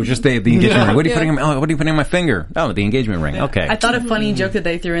effects, but it was just the engagement ring. What are you putting on my finger? Oh, the engagement ring. Okay. I thought a funny joke that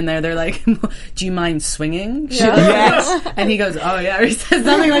they threw in there. They're like, do you mind swinging? Yeah. Yes. And he goes, oh yeah, or he says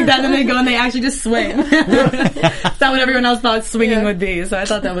something like that, and they go and they actually just swing. It's not what everyone else thought swinging would be. So I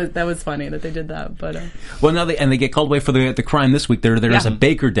thought that was funny that they did that. But well, now they get called away for the crime this week. There's a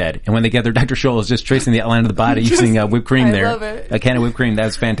baker dead, and when they get there, Dr. Scholl is just tracing the outline of the body using whipped cream there. I love it. A can of whipped cream.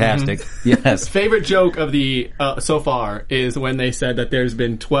 That's fantastic. Yes. Favorite joke of the so far is when they said that there's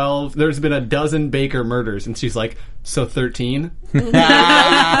been a dozen baker murders, and she's like, so 13? I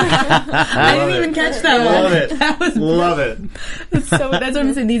didn't even catch that one. Love it. Love it. That's what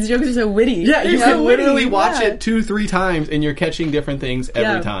I'm saying. These jokes are so witty. Yeah, you can literally watch it 2-3 times and you're catching different things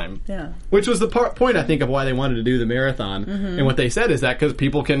every time. Yeah. Which was the point, I think, of why they wanted to do the marathon. And what they said is that because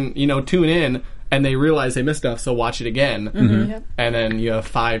people can, tune in and they realize they missed stuff, so watch it again. And then you have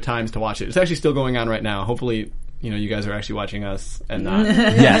 5 times to watch it. It's actually still going on right now. Hopefully, you guys are actually watching us and not.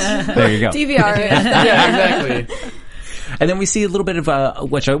 Yes, there you go. DVR it. Yeah, exactly. And then we see a little bit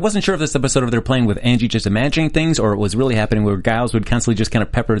of, which I wasn't sure if this episode of they're playing with Angie just imagining things or it was really happening where Giles would constantly just kind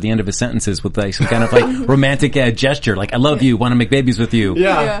of pepper the end of his sentences with like some kind of like romantic gesture, like, I love you, want to make babies with you.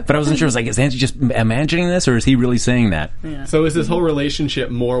 Yeah. But I wasn't sure, is Angie just imagining this or is he really saying that? Yeah. So is this whole relationship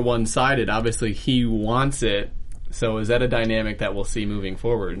more one-sided? Obviously, he wants it. So is that a dynamic that we'll see moving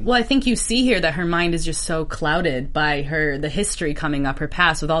forward? Well, I think you see here that her mind is just so clouded by the history coming up, her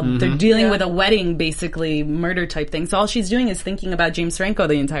past, with all, they're dealing with a wedding, basically, murder type thing. So all she's doing is thinking about James Franco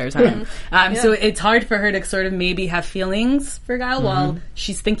the entire time. So it's hard for her to sort of maybe have feelings for Guile while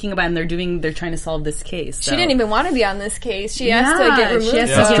she's thinking about, and they're trying to solve this case. So. She didn't even want to be on this case. She has to get removed. She has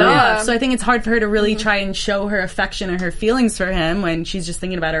to get off. So I think it's hard for her to really try and show her affection or her feelings for him when she's just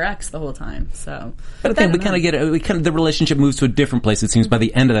thinking about her ex the whole time. So, but I think we kind of get the relationship moves to a different place, it seems, by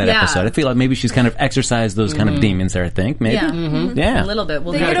the end of that episode. I feel like maybe she's kind of exercised those kind of demons there, I think. Maybe. Yeah. A little bit.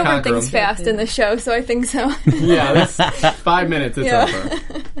 They get over things fast in the show, so I think so. Yeah, that's 5 minutes, it's over.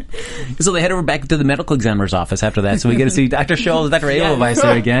 So they head over back to the medical examiner's office after that, so we get to see Dr. Scholl, Dr. Edelweiss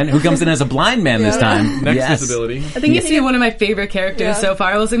there again, who comes in as a blind man this time. Next disability. I think you see one of my favorite characters so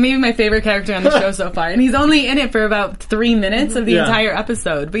far. I will say maybe my favorite character on the show so far. And he's only in it for about 3 minutes of the entire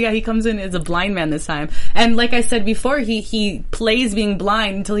episode. But yeah, he comes in as a blind man this time. And like I said before, he plays being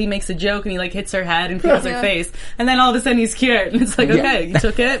blind until he makes a joke and he like hits her head and feels her face. And then all of a sudden he's cured. And it's like, okay, you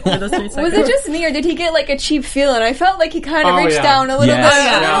took it for those 3 seconds. Was it just me or did he get like a cheap feeling? I felt like he kind of reached down a little bit.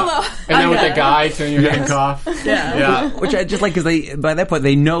 And then with the guy turning your head and cough. Which I just like because by that point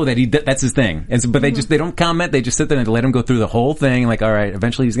they know that that's his thing. But they don't comment. They just sit there and let him go through the whole thing. Like, all right,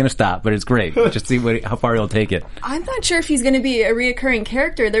 eventually he's going to stop, but it's great. Just see how far he'll take it. I'm not sure if he's going to be a reoccurring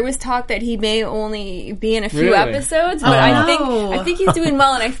character. There was talk that he may only be in a few episodes, but I think he's doing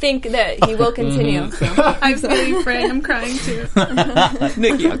well, and I think that he will continue. So. I'm feeling afraid. I'm crying too.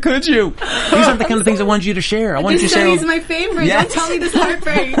 Nikki, how could you? These are the kind of things I wanted you to share. I wanted you to share. He's my favorite. Don't tell me this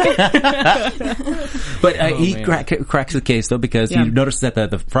heartbreak. But he cracks the case though because he notices that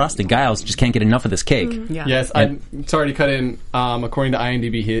the frosting Giles just can't get enough of this cake. Yes, I'm sorry to cut in. According to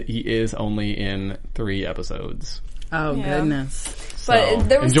IMDb, he is only in 3 episodes. Oh goodness. But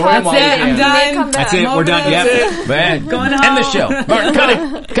there was enjoy talk him while you that can. That's That's it. We're done. Yep. Man, going home. End the show. Mark, cut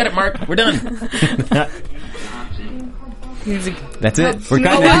it. Cut it, Mark. We're done. That's it. We're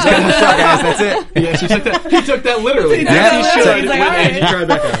cutting it. He's cutting the show, guys. That's it. Yeah, he took that literally. He's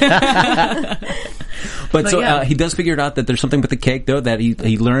like, But so he does figure it out that there's something with the cake, though, that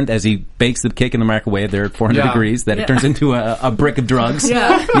he learned as he bakes the cake in the microwave there at 400 degrees, that it turns into a brick of drugs.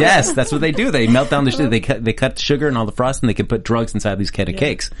 Yes, that's what they do. They melt down the sugar. They cut sugar and all the frost, and they can put drugs inside these kind of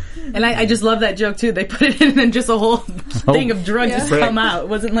cakes. And I just love that joke, too. They put it in and just a whole thing of drugs just come out. It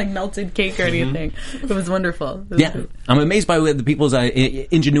wasn't like melted cake or anything. It was wonderful. It was great. I'm amazed by the people's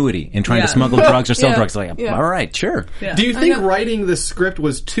ingenuity in trying to smuggle drugs or sell drugs. Like, all right, sure. Yeah. Do you think writing the script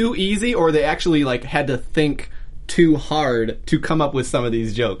was too easy, or they actually had to think too hard to come up with some of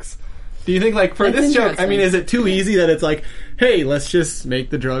these jokes? Do you think for this joke, I mean, is it too easy that it's like, hey, let's just make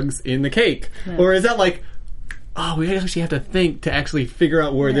the drugs in the cake? Or is that we actually have to think to actually figure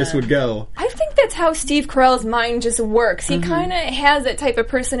out where this would go? I think that's how Steve Carell's mind just works. He kind of has that type of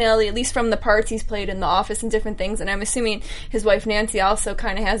personality, at least from the parts he's played in The Office and different things, and I'm assuming his wife Nancy also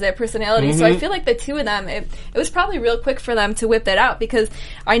kind of has that personality. So I feel like the two of them, it was probably real quick for them to whip that out, because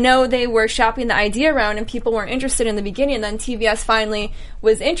I know they were shopping the idea around and people weren't interested in the beginning, and then TBS finally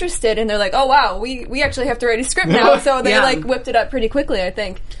was interested, and they're like, oh wow, we actually have to write a script now. So they like whipped it up pretty quickly, I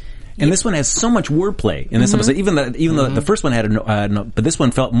think. And this one has so much wordplay in this episode. Even though the first one had no, but this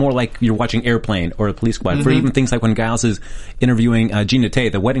one felt more like you're watching Airplane or a Police Squad. For even things like when Giles is interviewing Gina Tay,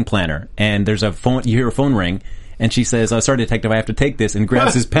 the wedding planner, and there's a phone, you hear a phone ring, and she says, "Oh, sorry, detective, I have to take this," and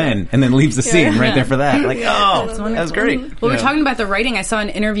grabs his pen, and then leaves the scene right there for that. Like, oh, that was great. Well, we're talking about the writing. I saw an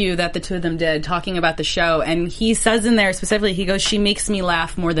interview that the two of them did talking about the show, and he says in there specifically, he goes, "She makes me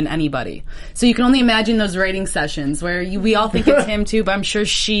laugh more than anybody." So you can only imagine those writing sessions where we all think it's him too, but I'm sure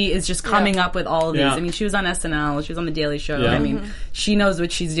she is just coming up with all of these. I mean, she was on SNL, she was on The Daily Show. I mean, she knows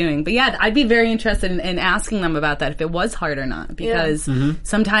what she's doing. But yeah, I'd be very interested in asking them about that, if it was hard or not, because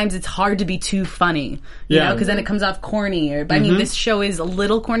sometimes it's hard to be too funny, you know, because then it comes off corny. I mean, this show is a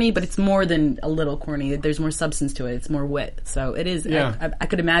little corny, but it's more than a little corny. There's more substance to it. It's more wit. So it is. Yeah. I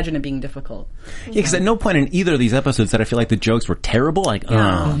could imagine it being difficult. Yeah, because at no point in either of these episodes did I feel like the jokes were terrible. Like,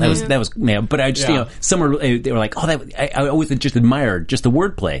 that was. Yeah, but I just, you know, some were, they were like, oh, I always just admired just the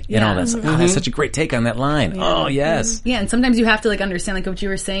wordplay and all that. So, oh, that's such a great take on that line. Oh, yes. Yeah, and sometimes you have to like understand, like what you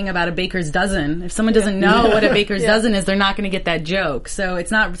were saying about a baker's dozen. If someone doesn't know what a baker's dozen is, they're not going to get that joke. So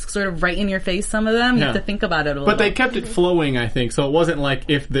it's not sort of right in your face. Some of them, you have to think about it a little. But they kept it flowing, I think, so it wasn't like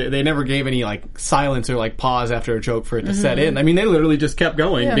if they never gave any like silence or like pause after a joke for it to set in. I mean, they literally just kept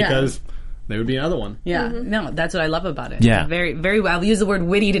going because there would be another one. Yeah, no, that's what I love about it. Yeah, very, very well. We use the word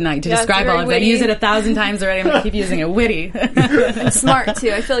witty tonight to describe all of it. I use it 1,000 times already. I'm going to keep using it. Witty. And smart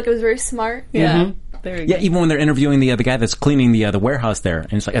too. I feel like it was very smart. Yeah. Yeah, even when they're interviewing the guy that's cleaning the warehouse there,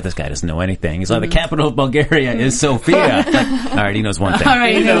 and it's like, oh, this guy doesn't know anything. He's like, the capital of Bulgaria is Sofia. Like, all right, he knows one thing. All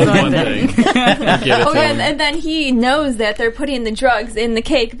right, he knows one thing. And then he knows that they're putting the drugs in the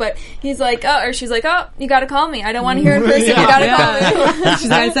cake, but he's like, oh, or she's like, oh, you got to call me. I don't want to hear in person. You got to call me. She's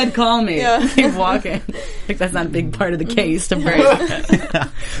like, I said, call me. Keep walking. Like that's not a big part of the case to break.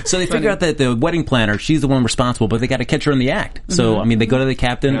 So they figure out that the wedding planner, she's the one responsible, but they got to catch her in the act. So I mean, they go to the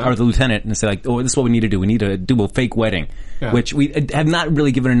captain or the lieutenant and say like, oh, this is what we need to do. We need to do a fake wedding, which we have not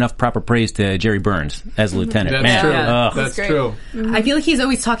really given enough proper praise to Jerry Burns as lieutenant. That's true. That's true. I feel like he's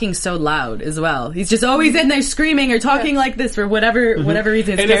always talking so loud as well. He's just always in there screaming or talking like this for whatever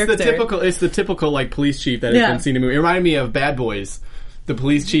reason. And it's the typical like police chief that has been seen in movies. It reminded me of Bad Boys. The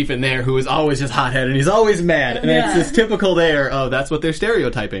police chief in there who is always just hot-headed and he's always mad. And it's this typical there, that's what they're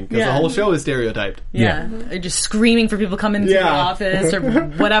stereotyping. Because the whole show is stereotyped. Yeah. They're just screaming for people coming into the office or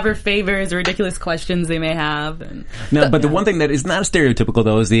whatever favors or ridiculous questions they may have. And, but the one thing that is not stereotypical,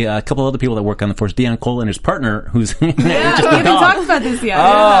 though, is the couple other people that work on the force, Deon Cole and his partner, who's just a dog. We haven't talked about this yet.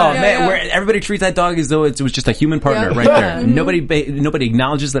 Oh, man. Where everybody treats that dog as though it was just a human partner right there. Nobody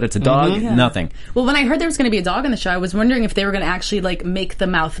acknowledges that it's a dog. Nothing. Well, when I heard there was going to be a dog on the show, I was wondering if they were going to actually like make the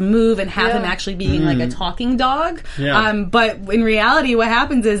mouth move and have him actually being like a talking dog. But in reality, what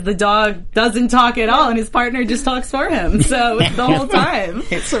happens is the dog doesn't talk at all and his partner just talks for him. So the whole time.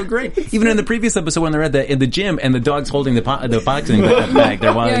 It's so great. Even in the previous episode when they're in the gym and the dog's holding the boxing bag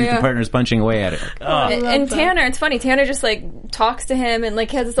there while the partner's punching away at it. Like, and Tanner, it's funny, Tanner just like talks to him and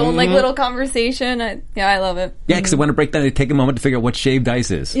like has his own like little conversation. I love it. Yeah, because they want to break down, they take a moment to figure out what shaved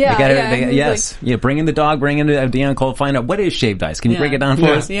ice is. Bring in the dog, bring in Deon Cole, find out what is shaved ice. Can you break it down for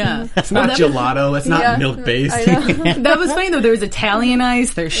us? Yeah. It's not gelato. It's not milk-based. That was funny, though. There's Italian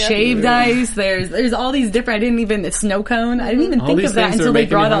ice. There's shaved ice. There's all these different... I didn't even... Snow cone. I didn't even think of that until they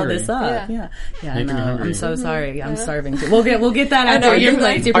brought all this up. Yeah, I know. I'm so sorry. I'm starving too. We'll get that after your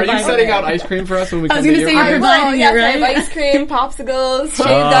place. Are you setting out ice cream for us when we come to you? I was going to say you're providing it, right? Ice cream, popsicles, shaved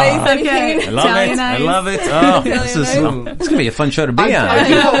ice, anything. I love it. Oh, it's going to be a fun show to be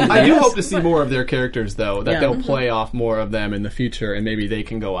on. I do hope to see more of their characters, though, that they'll play off more of them in the future, and maybe they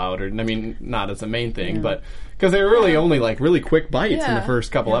can go out, or I mean, not as a main thing, but because they were really only like really quick bites in the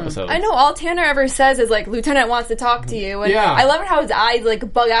first couple episodes. I know all Tanner ever says is like, Lieutenant wants to talk to you, and I love how his eyes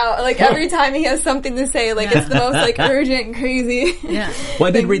like bug out like every time he has something to say. Like it's the most like urgent and crazy. Well,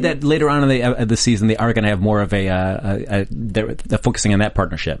 I did read that later on in the season they are going to have more of they're focusing on that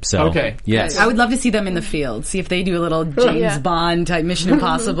partnership. So yes, I would love to see them in the field. See if they do a little James Bond type Mission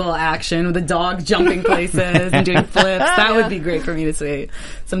Impossible action with the dog jumping places and doing flips. That would be great for me to see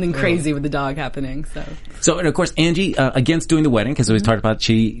something crazy with the dog happening. So and of course, Angie, against doing the wedding, because we talked about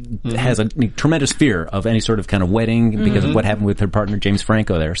she has a tremendous fear of any sort of kind of wedding because of what happened with her partner, James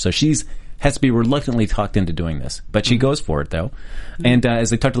Franco there. So she's has to be reluctantly talked into doing this. But she goes for it, though. And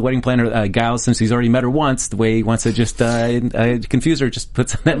as they talk to the wedding planner, Giles, since he's already met her once, the way he wants to just confuse her, just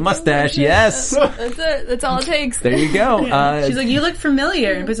puts on that mustache. Yes! That's it. That's all it takes. There you go. She's like, you look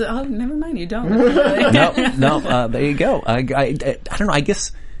familiar. And Buzz, oh, never mind, you don't. No, there you go. I don't know, I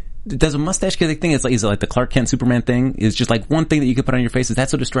guess... Does a mustache thing, is it like the Clark Kent Superman thing? Is just like one thing that you could put on your face? Is that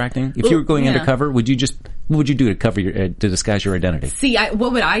so distracting? If you were going undercover, what would you do to cover to disguise your identity? See,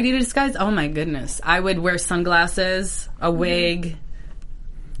 what would I do to disguise? Oh my goodness. I would wear sunglasses, a wig.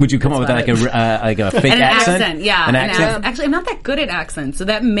 Would you come up with like a fake and an accent? Yeah. An accent? Actually, I'm not that good at accents, so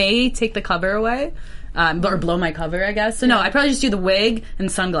that may take the cover away. Or blow my cover, I guess. So no, I'd probably just do the wig and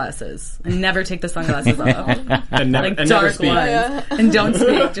sunglasses and never take the sunglasses off. and dark ones. And don't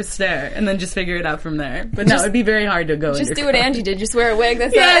speak, just stare. And then just figure it out from there. But no, it'd be very hard to go Just do what Angie did, just wear a wig.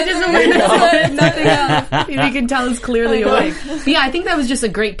 That's nothing else. You can tell it's clearly a wig. But yeah, I think that was just a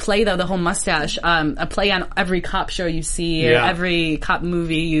great play though, the whole mustache. A play on every cop show you see, or every cop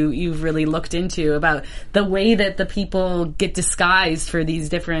movie you've really looked into about the way that the people get disguised for these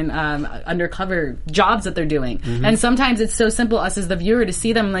different undercover jobs that they're doing. And sometimes it's so simple, us as the viewer, to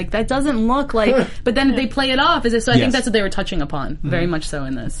see them like, that doesn't look like, but then they play it off as if, so I think that's what they were touching upon, very much so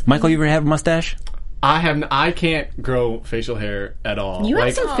in this. Michael, you ever have a mustache? I can't grow facial hair at all. You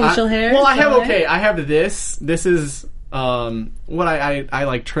have some facial hair. Well, I have this. This is what I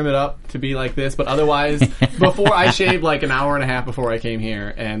like trim it up to be like this, but otherwise, before I shaved like an hour and a half before I came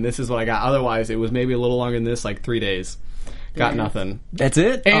here, and this is what I got. Otherwise, it was maybe a little longer than this, like 3 days. Got nothing. That's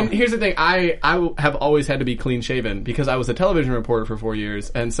it? And here's the thing. I have always had to be clean shaven because I was a television reporter for 4 years,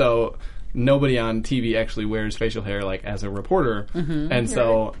 and so nobody on TV actually wears facial hair like as a reporter, and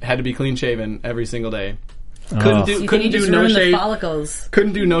so had to be clean shaven every single day. Couldn't do no shave. Follicles.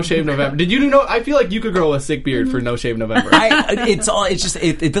 Couldn't do no shave November. Did you know? I feel like you could grow a sick beard for no shave November.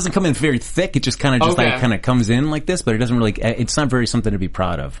 It doesn't come in very thick. It just kind of comes in like this, but it doesn't really. It's not very something to be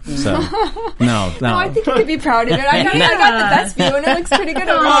proud of. So no. I think you could be proud of it. I got the best view, and it looks pretty good.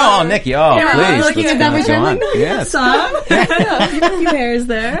 Oh, Nikki! Oh, please. Looking at that, Yes. You have a few hairs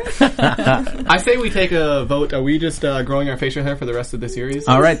there. I say we take a vote. Are we just growing our facial hair for the rest of the series?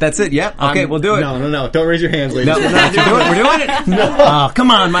 All right, that's it. Yep. Okay, we'll do it. No. Don't raise your hands. Ladies. No, we're doing it. No. Oh, come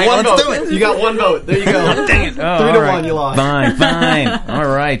on, Mike. Let's do it. You got one vote. There you go. Dang it. Oh, 3-1, you lost. Fine. All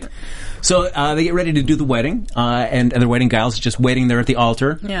right. So they get ready to do the wedding, and the wedding Giles is just waiting there at the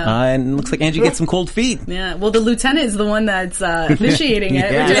altar. Yeah. And it looks like Angie gets some cold feet. Yeah. Well, the lieutenant is the one that's initiating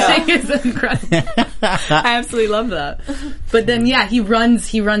it, which I think is incredible. I absolutely love that. But then, he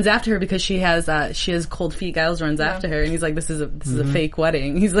runs after her because she has cold feet. Giles runs after her, and he's like, "This is a fake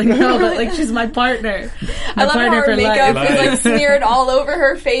wedding." He's like, "No, but like she's my partner." I love how her makeup is like smeared all over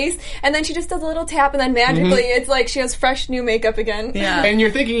her face, and then she just does a little tap, and then magically it's like she has fresh new makeup again. Yeah. And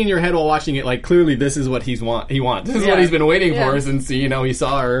you're thinking in your head while watching it, like, clearly this is what he wants. This is what he's been waiting for since, he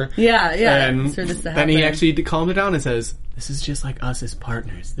saw her. Yeah. And then he actually calmed her down and says, this is just like us as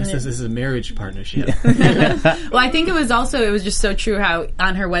partners. This is a marriage partnership. Well, I think it was just so true how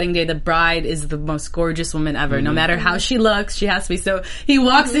on her wedding day, the bride is the most gorgeous woman ever. No matter how she looks, she has to be. So he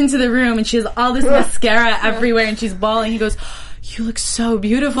walks into the room and she has all this mascara everywhere and she's bawling. He goes, "You look so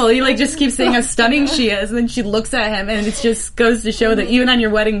beautiful." He just keeps saying how stunning she is, and then she looks at him, and it just goes to show that even on your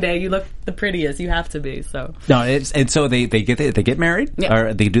wedding day, you look the prettiest. You have to be. So so they get married,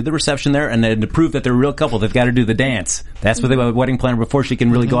 or they do the reception there, and then to prove that they're a real couple, they've got to do the dance. That's what the wedding planner before she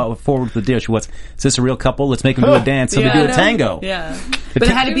can really go out forward with the deal. She wants, is this a real couple? Let's make them do a dance. So they do a tango. Yeah, but it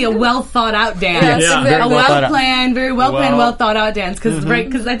had to be a well thought out dance. A well planned, well thought out dance.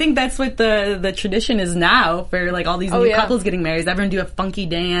 Because I think that's what the tradition is now for like all these new couples getting married. Everyone do a funky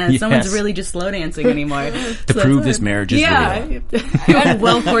dance. Yes. No one's really just slow dancing anymore. To prove this marriage is real.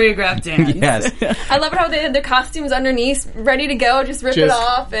 Well choreographed dance. Yes. I love it how they had their costumes underneath, ready to go, just rip it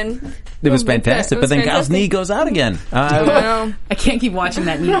off. And it was fantastic. But then Giles' knee goes out again. I can't keep watching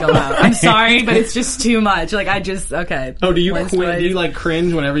that knee go out. I'm sorry, but it's just too much. Like, okay. Oh, do you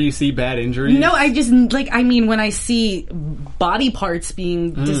cringe whenever you see bad injuries? No, I just, when I see body parts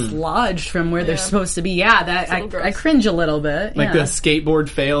being dislodged from where they're supposed to be, I cringe a little bit. Like the skateboard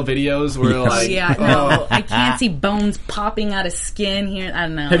fail videos where I can't see bones popping out of skin here. I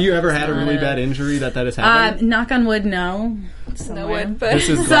don't know. Have you ever had a really bad injury that has happened? Knock on wood, no. No one, but this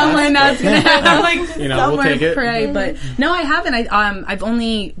is somewhere now it's gonna happen. I'm like, we'll take it. Pray, but no, I haven't. I've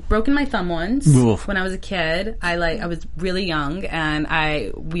only broken my thumb once. Oof. When I was a kid. I was really young, and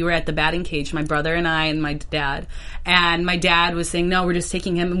we were at the batting cage, my brother and I and my dad. And my dad was saying, "No, we're just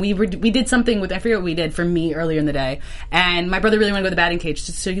taking him." And we did something with, I forget what we did for me earlier in the day. And my brother really wanted to go to the batting cage,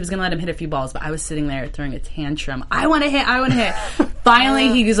 so he was going to let him hit a few balls. But I was sitting there throwing a tantrum. I want to hit. Finally,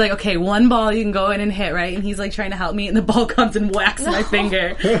 he was like, "Okay, one ball you can go in and hit, right?" And he's like trying to help me, and the ball comes and whacks my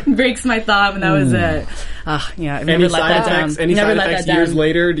finger, breaks my thumb, and that was it. Yeah, I've never let that down. Any side effects years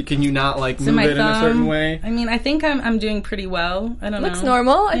later? Can you not move it in a certain way? I mean, I think I'm doing pretty well. I don't know. Looks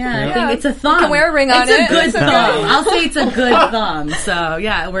normal. Yeah, I think it's a thumb. You can wear a ring on it. It's a good thumb. I'll say it's a good thumb. So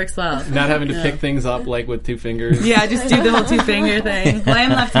yeah, it works well. Not having to pick things up with 2 fingers. Yeah, just do the whole 2-finger thing. Well, I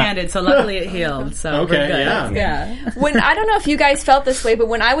am left-handed, so luckily it healed. So okay, we're good. yeah. I don't know if you guys felt this way, but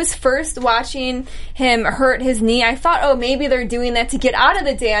when I was first watching him hurt his knee, I thought, oh, maybe they're doing that to get out of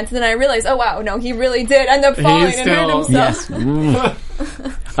the dance, and then I realized, oh wow, no, he really did end up falling and hurt himself. Yes.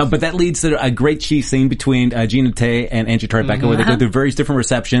 But that leads to a great cheese scene between Gina Tay and Angie Tribeca, where they go through various different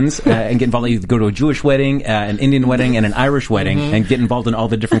receptions and get involved. They go to a Jewish wedding, an Indian wedding, and an Irish wedding, and get involved in all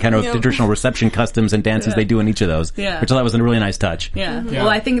the different kind of traditional reception customs and dances they do in each of those. Yeah. Which I thought was a really nice touch. Yeah. Well,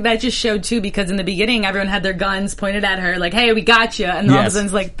 I think that just showed too, because in the beginning everyone had their guns pointed at her, like, "Hey, we got you," and all of a sudden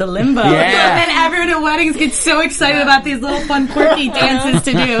it's like the limbo. Yeah. And everyone at weddings gets so excited about these little fun, quirky dances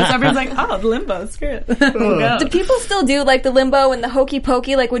to do. So everyone's like, "Oh, the limbo, screw it." Do people still do the limbo and the hokey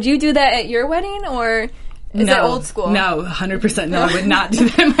pokey? Would you do that at your wedding, or is that old school? No, 100% no. I would not do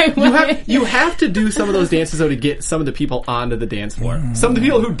that at my wedding. You have to do some of those dances though to get some of the people onto the dance floor. Some of the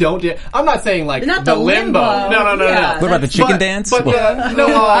people who don't dance. I'm not saying not the limbo. No. What about the chicken dance? But I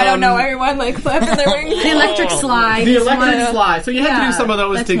don't know. Everyone flapping their wings. The electric slide. The electric slide. So you have to do some of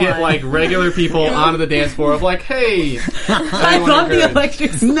those to get regular people onto the dance floor of hey. I love the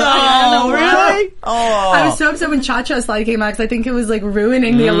electric slide. No, really? Oh. I was so upset when Cha Cha Slide came out because I think it was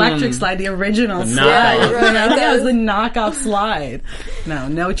ruining the electric slide, the original slide. That was the knockoff slide.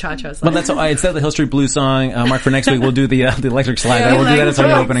 No Cha Cha Slide. But that's instead of the Hill Street Blues song, Mark, for next week we'll do the electric slide. We'll do that as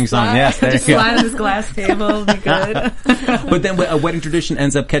our opening song. Yes, there just you go. slide on this glass table. It'll be good. But then a wedding tradition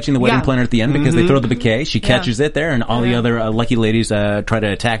ends up catching the wedding planner at the end because they throw the bouquet. She catches it there, and all the other lucky ladies try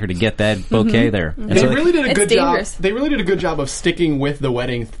to attack her to get that bouquet there. And they really did a good job. They really did a good job of sticking with the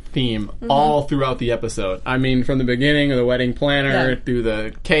wedding theme all throughout the episode. I mean, from the beginning of the wedding planner through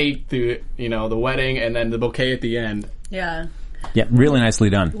the cake, through the wedding, and then the bouquet at the end. Yeah. Yeah, really nicely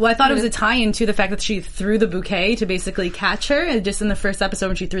done. Well, I thought it was a tie-in to the fact that she threw the bouquet to basically catch her, and just in the first episode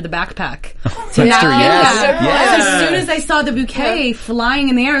when she threw the backpack. That's true, yes. As soon as I saw the bouquet flying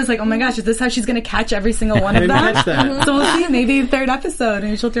in the air, I was like, oh my gosh, is this how she's going to catch every single one of them? Catch that. So we'll see, maybe third episode,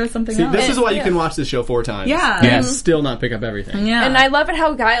 and she'll throw something else. This is why you can watch this show 4 times. Yeah. And still not pick up everything. Yeah. And I love it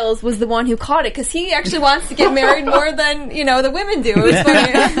how Giles was the one who caught it, because he actually wants to get married more than, the women do. It was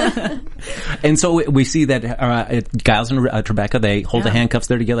funny. And so we see that Giles and Tribeca, they hold the handcuffs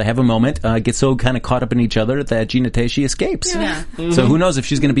there together, have a moment, get so kind of caught up in each other that Gina Tay, she escapes. Yeah. So who knows if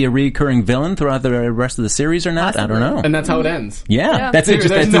she's going to be a recurring villain throughout the rest of the series or not? Possibly. I don't know. And that's how it ends. Yeah. That's it.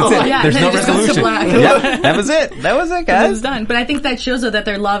 That's it. Yeah, There's no resolution. That was it. That was it, guys. It was done. But I think that shows, though, that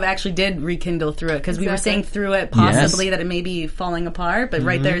their love actually did rekindle through it, because we were saying through it possibly that it may be falling apart, but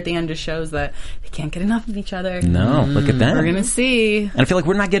right there at the end just shows that they can't get enough of each other. No, look at that. We're going to see. And I feel like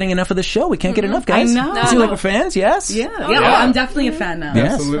we're not getting enough of the show. We can't get enough, guys. I know. You feel like we're fans? Yes? Yeah. I'm definitely a fan now.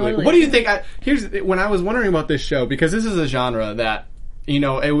 Yes. Absolutely. Totally. What do you think? Here's when I was wondering about this show, because this is a genre that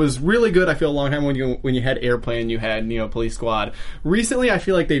it was really good. I feel a long time when you had Airplane, you had Police Squad. Recently, I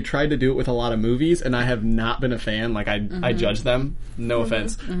feel like they've tried to do it with a lot of movies, and I have not been a fan. I judge them. No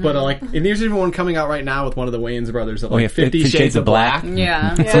offense, but and there's even one coming out right now with one of the Wayans brothers, 50 Shades of Black.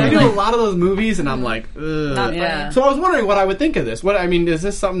 Yeah. So they do a lot of those movies, and I'm like, ugh. So I was wondering what I would think of this. Is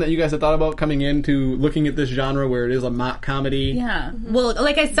this something that you guys have thought about coming into looking at this genre where it is a mock comedy? Yeah. Well,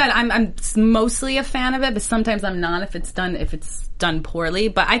 like I said, I'm mostly a fan of it, but sometimes I'm not if it's done poorly.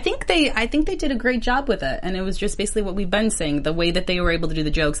 But I think they did a great job with it, and it was just basically what we've been saying, the way that they were able to do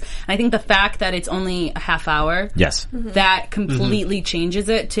the jokes. And I think the fact that it's only a half hour, that completely changes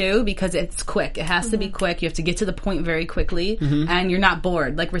it too, because it's quick. It has to be quick. You have to get to the point very quickly, and you're not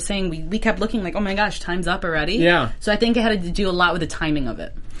bored. Like we're saying, we kept looking like, oh my gosh, time's up already. Yeah. So I think it had to do a lot with the timing of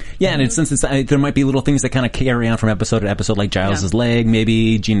it. Yeah, and since there might be little things that kind of carry on from episode to episode, like Giles' leg,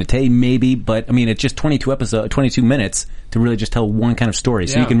 maybe Gina Tay, maybe. But I mean, it's just 22 minutes to really just tell one kind of story.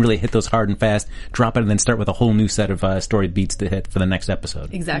 So you can really hit those hard and fast, drop it, and then start with a whole new set of story beats to hit for the next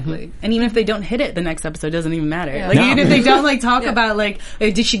episode. Exactly. And even if they don't hit it, the next episode doesn't even matter. Like even if they don't talk about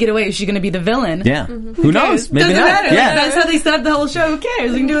did she get away? Is she going to be the villain? Yeah. Who knows? Maybe doesn't not. matter. Yeah. That's how they set up the whole show. Who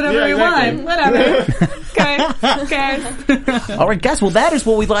cares? We can do whatever we want. Whatever. Okay. Who cares? All right, guys. Well, that is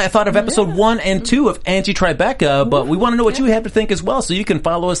what we thought of episode 1 and 2 of Angie Tribeca. But we want to know what you have to think as well. So you can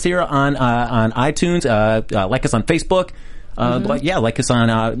follow us here on iTunes, like us on Facebook. Like us on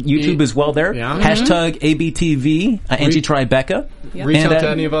YouTube as well there. Yeah. Hashtag ABTV, Angie Tribeca. Yep. Reach out to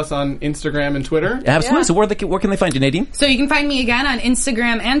any of us on Instagram and Twitter. Absolutely. Yeah. So where can they find you, Nadine? So you can find me again on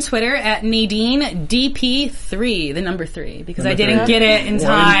Instagram and Twitter at Nadine DP3, the number 3, because I didn't get it in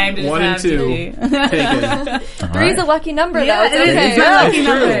time. 1 and 2. Taken. 3 is a lucky number, though. It's okay. It's my lucky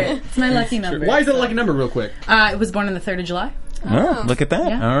number. It's my lucky number. Why is it a lucky number, real quick? I was born on the 3rd of July. Oh, look at that.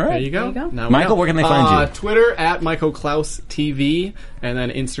 Yeah. All right. There you go. Now Michael, where can they find you? Twitter at Michael Klaus TV, and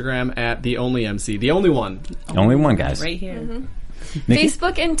then Instagram at The Only MC. The only one. Only one, guys. Right here. Mm-hmm.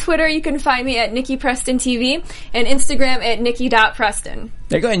 Facebook and Twitter, you can find me at Nikki Preston TV, and Instagram at Nikki.Preston.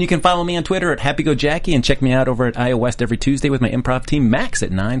 There you go. And you can follow me on Twitter at HappyGoJackie, and check me out over at Iowa West every Tuesday with my improv team, Max,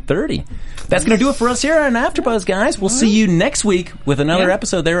 at 9:30. That's going to do it for us here on AfterBuzz, guys. We'll see you next week with another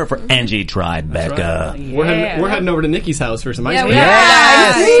episode there for Angie Tribeca. Right. We're heading over to Nikki's house for some ice cream.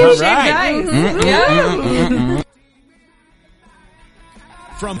 Yes! All right.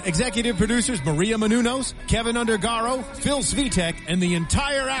 From executive producers Maria Menounos, Kevin Undergaro, Phil Svitek, and the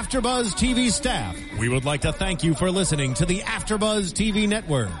entire AfterBuzz TV staff, we would like to thank you for listening to the AfterBuzz TV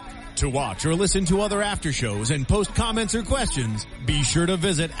network. To watch or listen to other after shows and post comments or questions, be sure to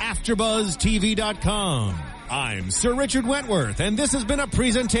visit AfterBuzzTV.com. I'm Sir Richard Wentworth, and this has been a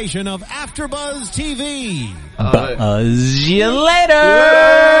presentation of AfterBuzz TV. Buzz you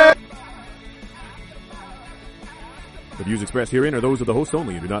later! The views expressed herein are those of the host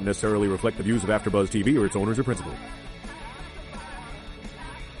only and do not necessarily reflect the views of AfterBuzz TV or its owners or principals.